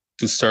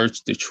to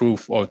search the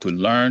truth or to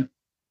learn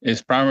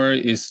is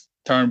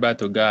turn back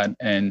to God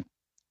and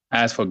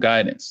ask for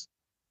guidance.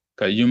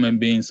 Because human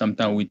beings,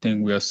 sometimes we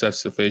think we are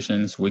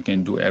self-sufficient, we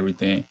can do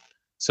everything.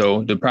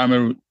 So the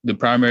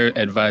primary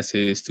advice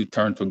is to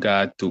turn to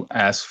God to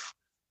ask,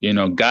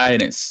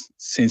 guidance,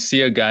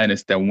 sincere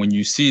guidance, that when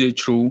you see the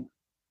truth,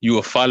 you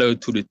will follow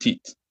it to the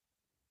teeth.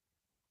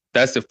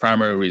 That's the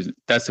primary reason.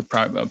 That's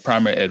the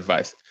primary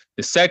advice.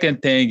 The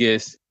second thing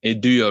is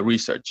do your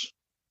research.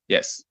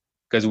 Yes,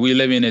 because we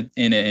live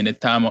in a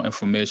time of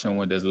information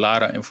where there's a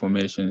lot of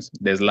information,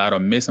 there's a lot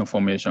of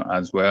misinformation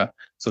as well.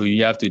 So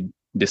you have to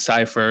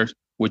decipher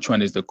which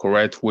one is the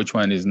correct, which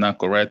one is not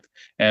correct.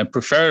 And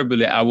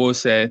preferably, I will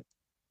say,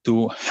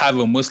 to have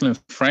a Muslim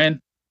friend,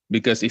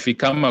 because if you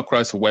come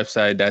across a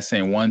website that's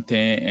saying one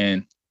thing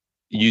and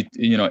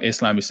you know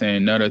Islam is saying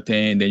another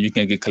thing, then you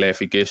can get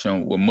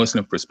clarification with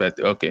Muslim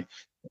perspective. Okay,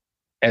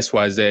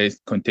 XYZ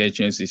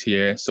contentions is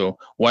here. So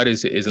what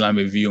is the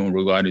Islamic view in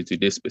regard to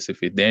this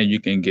specific? Then you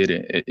can get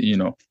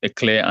a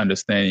clear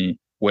understanding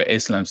where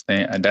Islam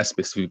stands at that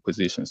specific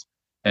positions.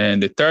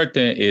 And the third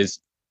thing is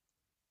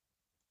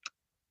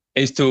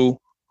to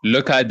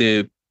look at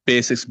the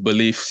basic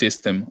belief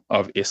system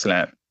of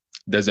Islam.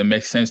 Does it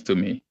make sense to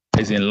me?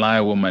 Is in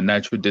line with my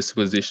natural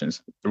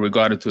dispositions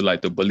regarding to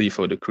like the belief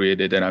of the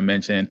Creator that I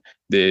mentioned.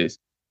 The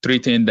three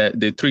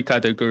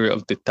categories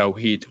of the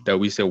Tawheed that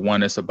we say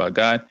oneness about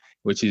God,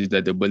 which is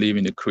that they believe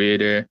in the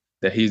Creator,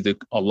 that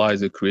Allah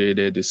is the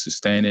Creator, the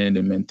sustaining,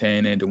 the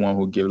maintaining, the one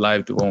who gives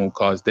life, the one who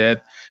causes death,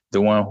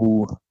 the one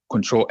who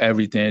control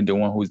everything, the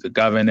one who's the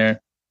governor.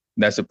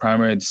 That's the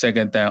primary. The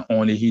second thing,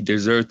 only He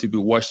deserves to be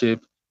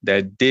worshipped.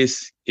 That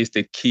this is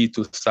the key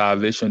to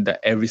salvation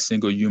that every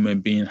single human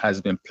being has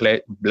been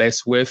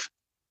blessed with,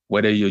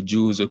 whether you're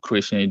Jews or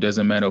Christian, it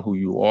doesn't matter who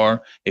you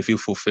are. If you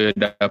fulfill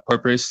that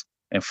purpose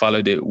and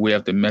follow the way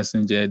of the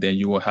messenger, then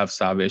you will have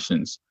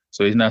salvations.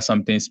 So it's not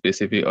something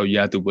specific, or you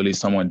have to believe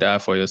someone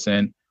died for your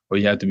sin, or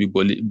you have to be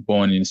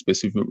born in a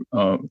specific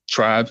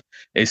tribe.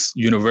 It's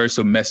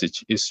universal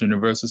message. It's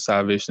universal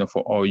salvation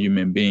for all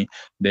human beings.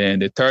 Then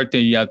the third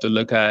thing you have to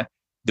look at,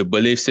 the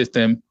belief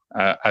system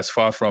as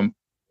far from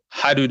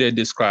how do they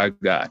describe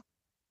God?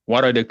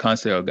 What are the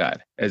concepts of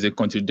God? Is it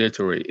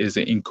contradictory? Is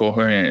it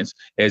incoherent?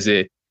 Is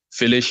it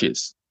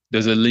fallacious?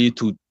 Does it lead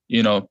to,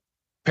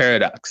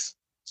 paradox?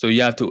 So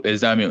you have to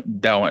examine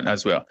that one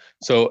as well.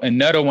 So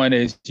another one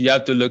is you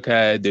have to look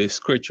at the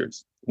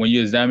scriptures. When you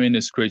examine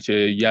the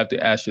scripture, you have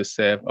to ask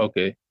yourself,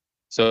 okay,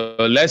 so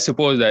let's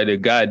suppose that the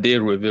God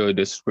did reveal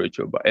the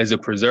scripture, but is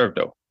it preserved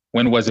though?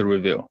 When was it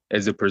revealed?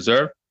 Is it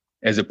preserved?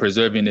 Is it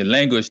preserved in the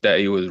language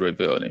that it was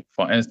revealed in?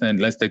 For instance,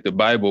 let's take the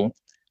Bible.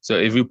 So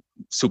if you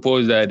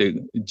suppose that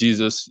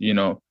Jesus,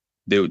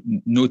 the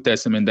New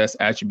Testament that's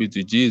attributed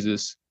to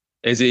Jesus,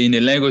 is it in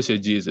the language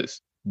of Jesus?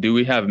 Do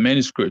we have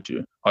many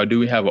scripture, or do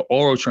we have an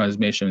oral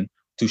transmission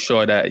to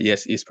show that,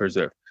 yes, it's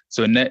preserved?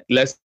 So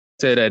let's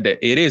say that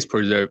it is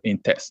preserved in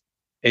text.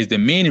 Is the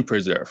meaning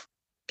preserved?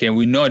 Can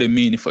we know the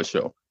meaning for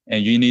sure?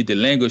 And you need the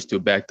language to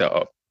back that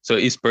up. So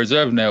it's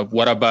preserved now.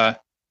 What about,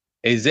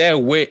 is there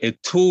a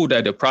tool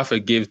that the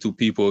prophet gives to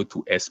people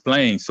to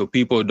explain so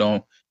people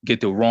don't get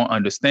the wrong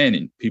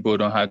understanding? People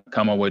don't have to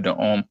come up with their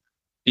own,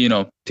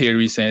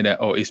 theory saying that,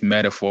 oh, it's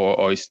metaphor,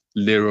 or it's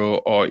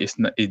literal, or it's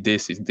not,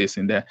 it's this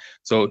and that.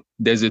 So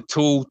there's a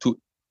tool to,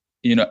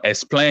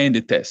 explain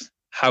the text.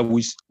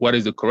 What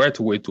is the correct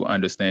way to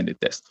understand the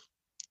text?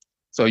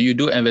 So you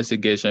do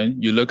investigation,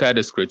 you look at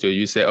the scripture,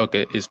 you say,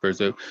 okay, it's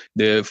preserved.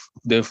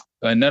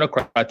 Another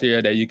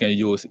criteria that you can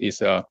use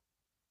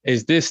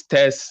is this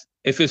text,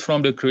 if it's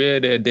from the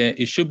Creator, then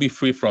it should be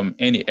free from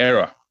any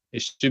error.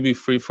 It should be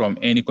free from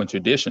any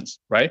contradictions,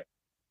 right?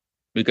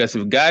 Because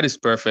if God is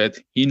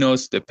perfect, He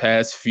knows the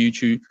past,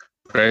 future,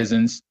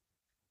 present,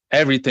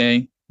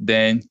 everything,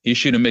 then He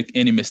shouldn't make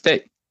any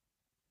mistake.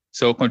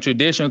 So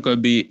contradiction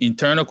could be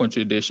internal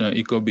contradiction.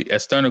 It could be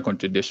external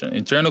contradiction.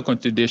 Internal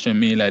contradiction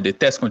means like the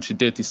text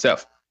contradicts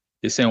itself.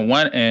 It's saying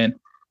one end,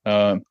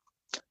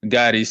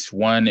 God is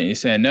one, and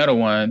it's saying another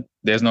one,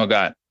 there's no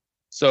God.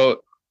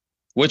 So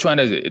which one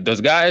is it? Does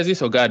God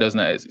exist or God does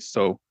not exist?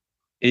 So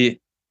it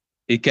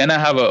cannot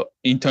have an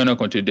internal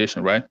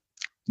contradiction, right?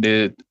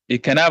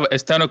 It can have an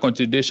external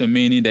contradiction,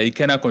 meaning that it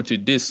cannot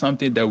contradict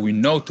something that we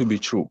know to be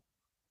true.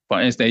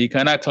 For instance, you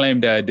cannot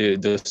claim that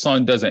the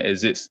sun doesn't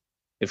exist.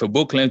 If a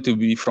book claims to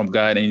be from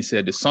God and He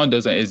said the sun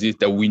doesn't exist,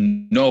 that we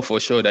know for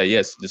sure that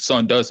yes, the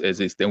sun does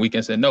exist, then we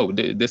can say, no,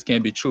 this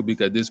can't be true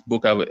because this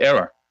book has an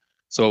error.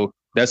 So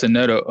that's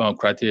another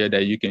criteria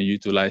that you can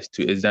utilize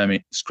to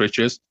examine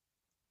scriptures.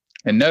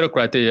 Another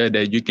criteria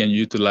that you can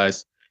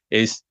utilize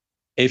is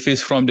if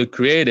it's from the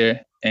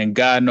Creator and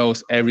God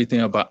knows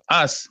everything about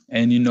us,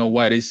 and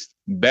what is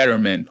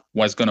betterment,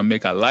 what's going to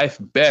make our life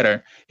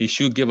better, He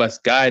should give us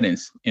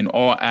guidance in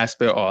all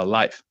aspects of our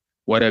life,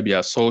 whether it be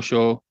a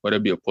social, whether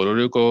it be a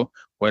political,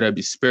 whether it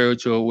be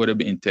spiritual, whether it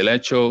be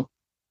intellectual,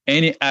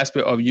 any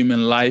aspect of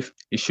human life,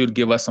 it should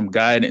give us some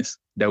guidance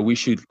that we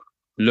should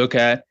look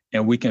at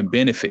and we can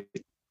benefit,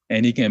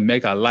 and He can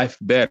make our life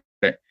better.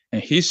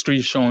 And history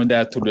is showing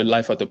that through the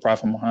life of the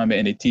Prophet Muhammad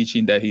and the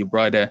teaching that he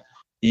brought, that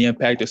he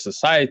impacted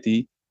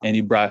society and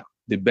he brought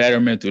the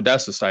betterment to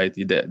that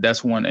society.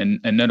 That's one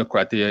and another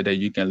criteria that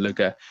you can look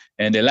at.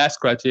 And the last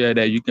criteria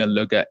that you can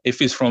look at,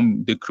 if it's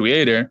from the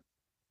Creator,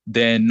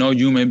 then no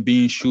human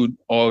being should,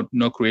 or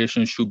no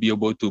creation should be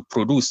able to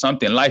produce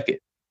something like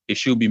it. It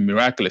should be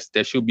miraculous.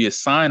 There should be a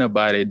sign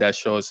about it that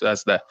shows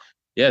us that,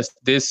 yes,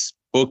 this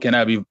book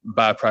cannot be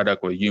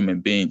byproduct of human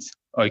beings,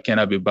 or it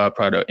cannot be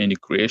byproduct of any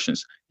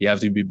creations. You have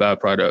to be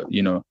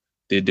byproduct,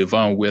 the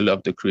divine will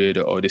of the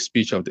Creator or the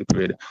speech of the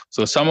Creator.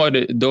 So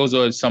those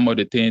are some of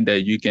the things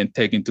that you can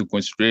take into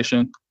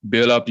consideration,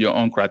 build up your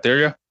own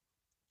criteria.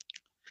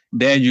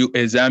 Then you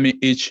examine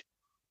each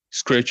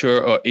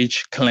scripture or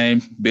each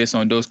claim based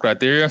on those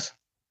criteria.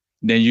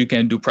 then you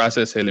can do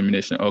process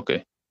elimination.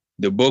 Okay,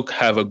 the book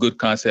have a good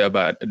concept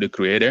about the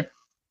creator.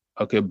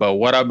 Okay, but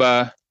what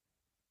about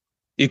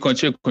it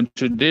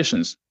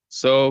contradictions?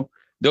 So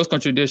those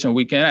contradictions,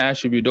 we cannot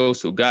attribute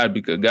those to God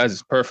because God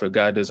is perfect.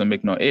 God doesn't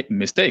make no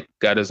mistake.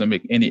 God doesn't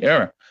make any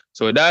error.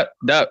 So that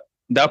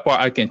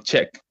part I can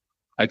check.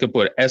 I can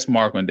put an S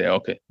mark on there.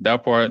 Okay,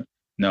 that part,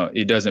 no,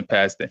 it doesn't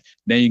pass that.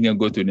 Then you can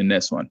go to the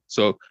next one.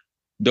 So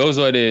those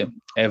are the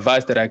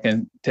advice that I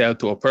can tell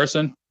to a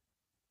person.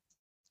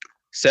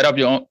 Set up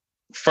your own.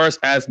 First,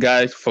 ask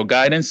God for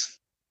guidance,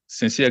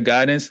 sincere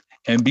guidance,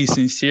 and be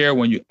sincere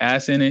when you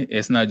asking it.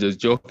 It's not just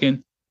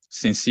joking.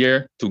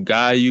 Sincere to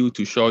guide you,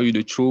 to show you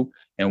the truth.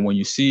 And when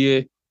you see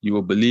it, you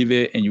will believe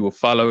it and you will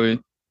follow it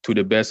to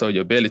the best of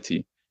your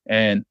ability.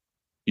 And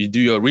you do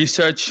your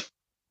research,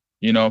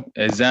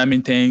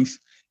 examine things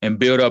and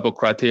build up a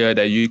criteria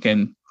that you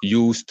can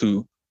use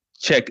to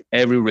check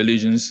every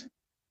religion's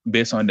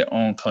based on their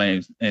own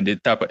claims and the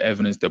type of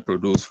evidence they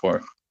produce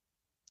for.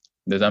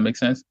 Does that make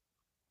sense?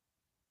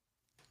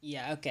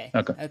 Yeah. Okay.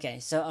 Okay. Okay.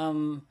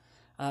 So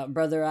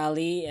Brother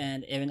Ali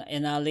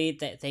and Alee,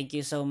 thank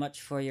you so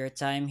much for your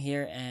time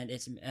here. And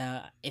it's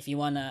if you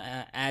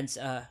wanna add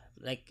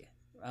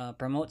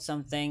promote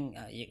something,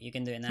 you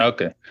can do it now.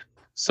 Okay.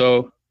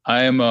 So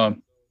I am a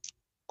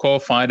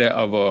co-founder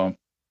of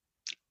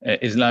an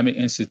Islamic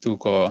institute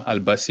called Al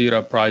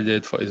Basira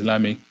Project for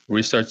Islamic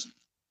Research,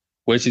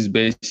 which is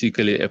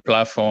basically a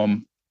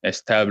platform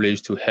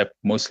established to help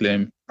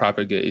Muslims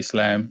propagate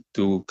Islam,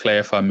 to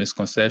clarify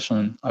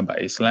misconceptions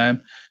about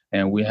Islam.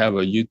 And we have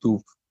a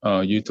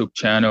YouTube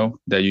channel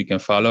that you can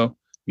follow.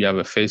 We have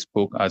a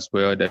Facebook as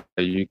well that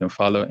you can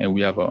follow. And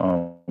we have a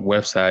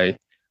website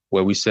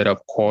where we set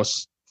up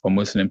course for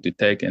Muslims to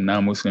take and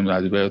non-Muslims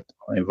as well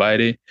are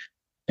invited.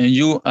 And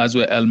you as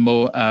well,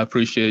 Elmo, I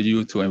appreciate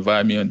you to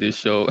invite me on this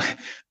show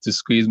to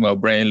squeeze my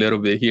brain a little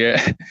bit here.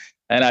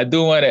 And I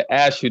do want to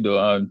ask you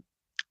though,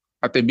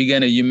 at the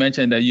beginning, you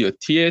mentioned that you're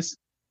atheist.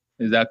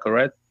 Is that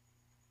correct?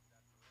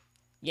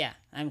 Yeah,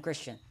 I'm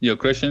Christian. You're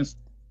Christians?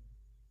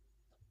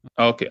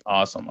 Okay,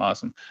 awesome.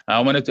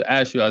 I wanted to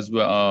ask you as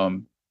well,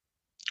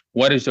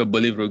 what is your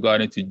belief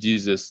regarding to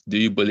Jesus? Do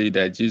you believe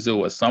that Jesus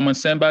was someone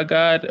sent by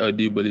God, or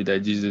do you believe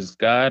that Jesus is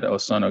God or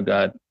Son of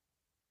God?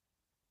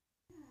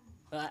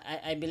 Well,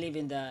 I believe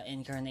in the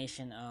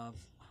incarnation of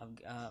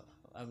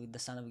the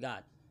Son of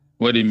God.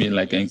 What do you mean,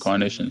 like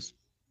incarnations?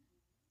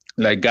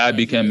 Like God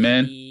became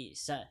man?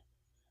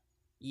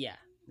 Yeah,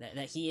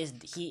 that he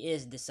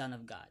is the Son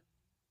of God.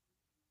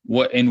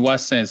 What in what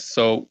sense?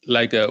 So,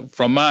 like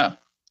from my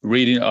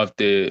reading of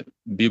the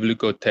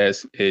biblical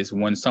text, is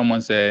when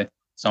someone said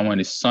someone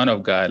is son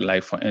of God,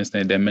 like for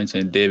instance, they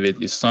mentioned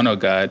David is son of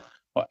God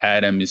or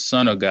Adam is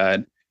son of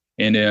God,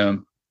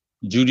 and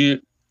Judy.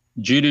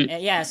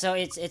 Yeah, so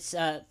it's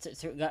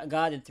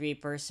God in three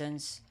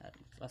persons,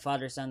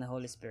 Father, Son, and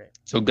Holy Spirit.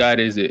 So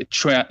God is a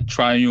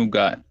triune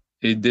God.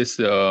 Is this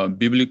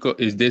biblical?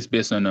 Is this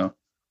based on a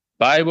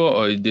Bible,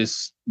 or is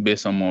this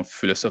based on more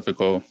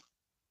philosophical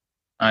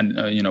and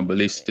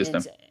belief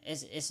system?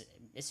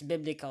 It's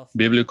biblical.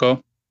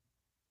 Biblical.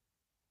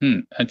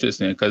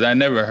 Interesting, because I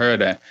never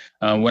heard that.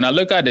 When I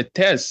look at the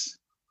text,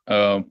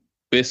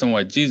 based on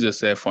what Jesus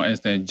said, for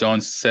instance, John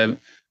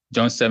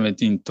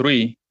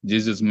 17:3,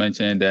 Jesus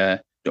mentioned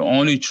that the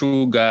only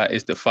true God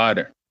is the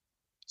Father.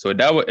 So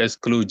that would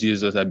exclude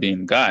Jesus as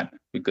being God,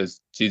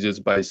 because Jesus,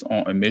 by his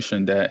own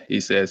admission, that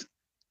he says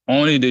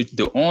only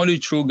the only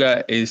true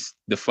God is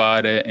the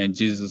Father, and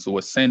Jesus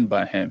was sent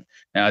by him.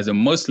 And as a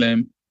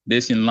Muslim,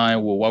 this in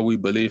line with what we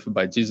believe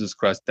about Jesus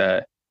Christ,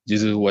 that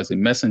Jesus was a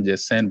messenger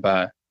sent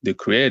by the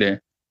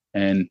Creator.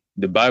 And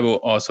the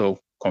Bible also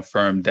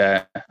confirmed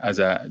that,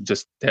 as I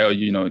just tell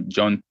you,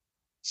 John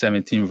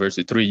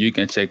 17:3, you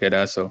can check it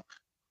out. So,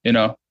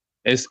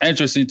 it's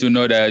interesting to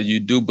know that you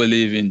do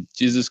believe in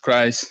Jesus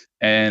Christ.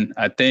 And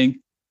I think,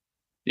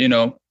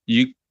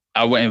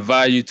 I would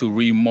invite you to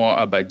read more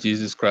about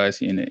Jesus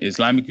Christ in the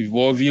Islamic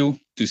worldview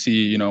to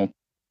see,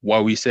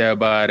 what we say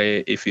about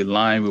it, if it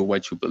aligns with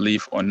what you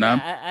believe or not.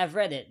 Yeah, I've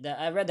read it.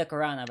 I read the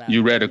Quran about it.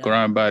 You read the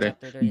Quran about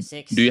chapter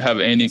 36. Do you have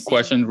any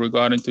questions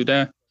regarding to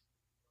that?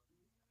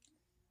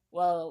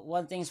 Well,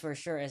 one thing's for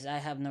sure is I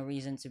have no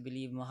reason to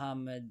believe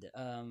Muhammad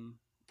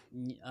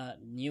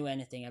knew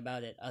anything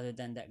about it other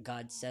than that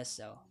God says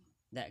so.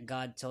 That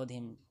God told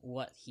him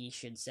what he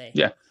should say.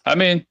 Yeah, I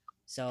mean.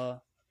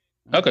 So.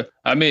 Okay,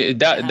 I mean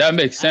that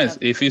makes sense.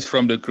 If he's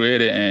from the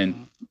Creator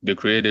and the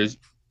Creator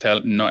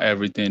not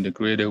everything, the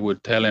Creator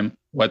would tell him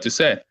what to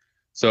say.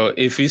 So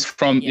if he's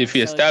if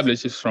he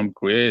establishes from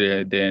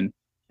Creator, then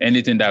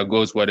anything that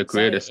goes what the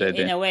Creator said.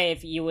 In a way,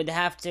 if you would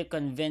have to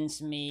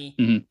convince me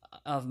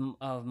of who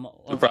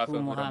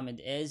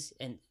Muhammad is,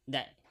 and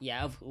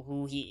of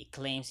who he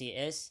claims he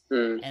is,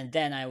 and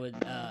then I would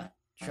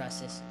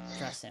trust him.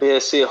 Yeah.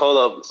 See,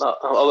 hold up,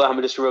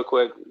 Muhammad, just real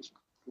quick.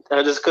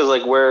 Just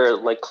because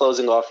we're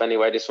closing off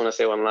anyway, I just want to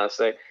say one last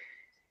thing.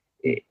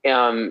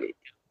 In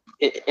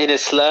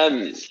Islam,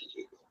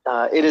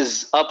 it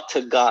is up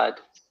to God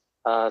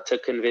to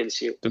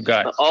convince you. To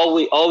God.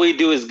 All we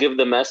do is give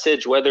the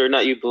message, whether or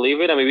not you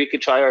believe it. I mean, we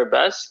could try our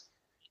best,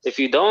 If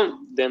you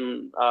don't,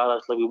 then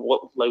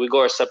we go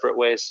our separate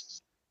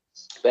ways.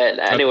 But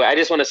anyway, I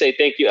just want to say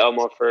thank you,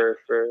 Elmo, for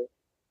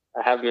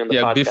having me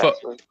on the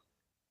podcast.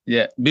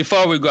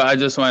 Before we go, I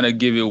just want to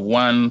give you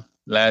one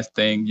last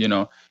thing.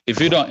 If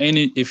you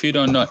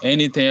don't know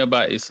anything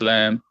about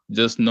Islam,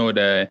 just know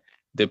that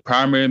the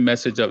primary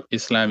message of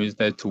Islam is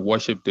that to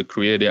worship the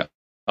Creator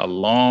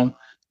alone,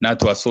 not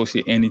to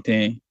associate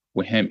anything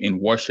with Him in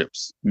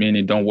worships.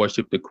 Meaning, don't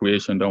worship the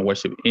creation, don't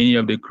worship any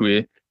of the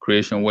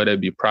creation, whether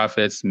it be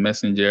prophets,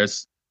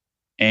 messengers,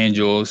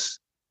 angels,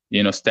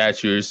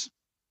 statues,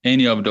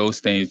 any of those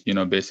things.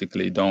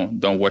 Basically,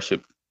 don't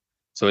worship.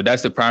 So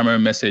that's the primary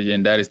message,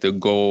 and that is the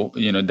goal.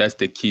 That's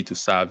the key to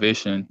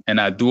salvation.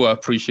 And I do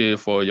appreciate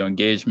for your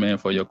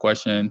engagement, for your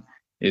question.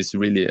 It's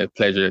really a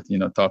pleasure,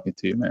 talking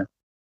to you, man.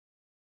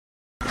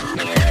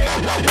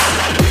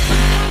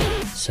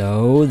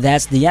 So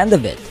that's the end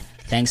of it.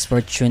 Thanks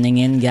for tuning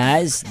in,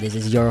 guys. This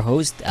is your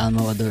host,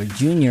 Elmo Ador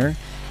Jr.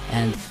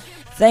 And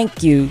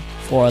thank you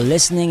for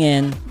listening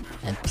in.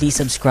 And please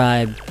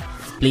subscribe.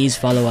 Please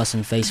follow us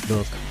on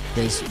Facebook.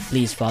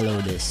 Please follow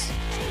this.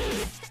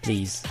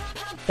 Please.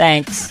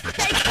 Thanks.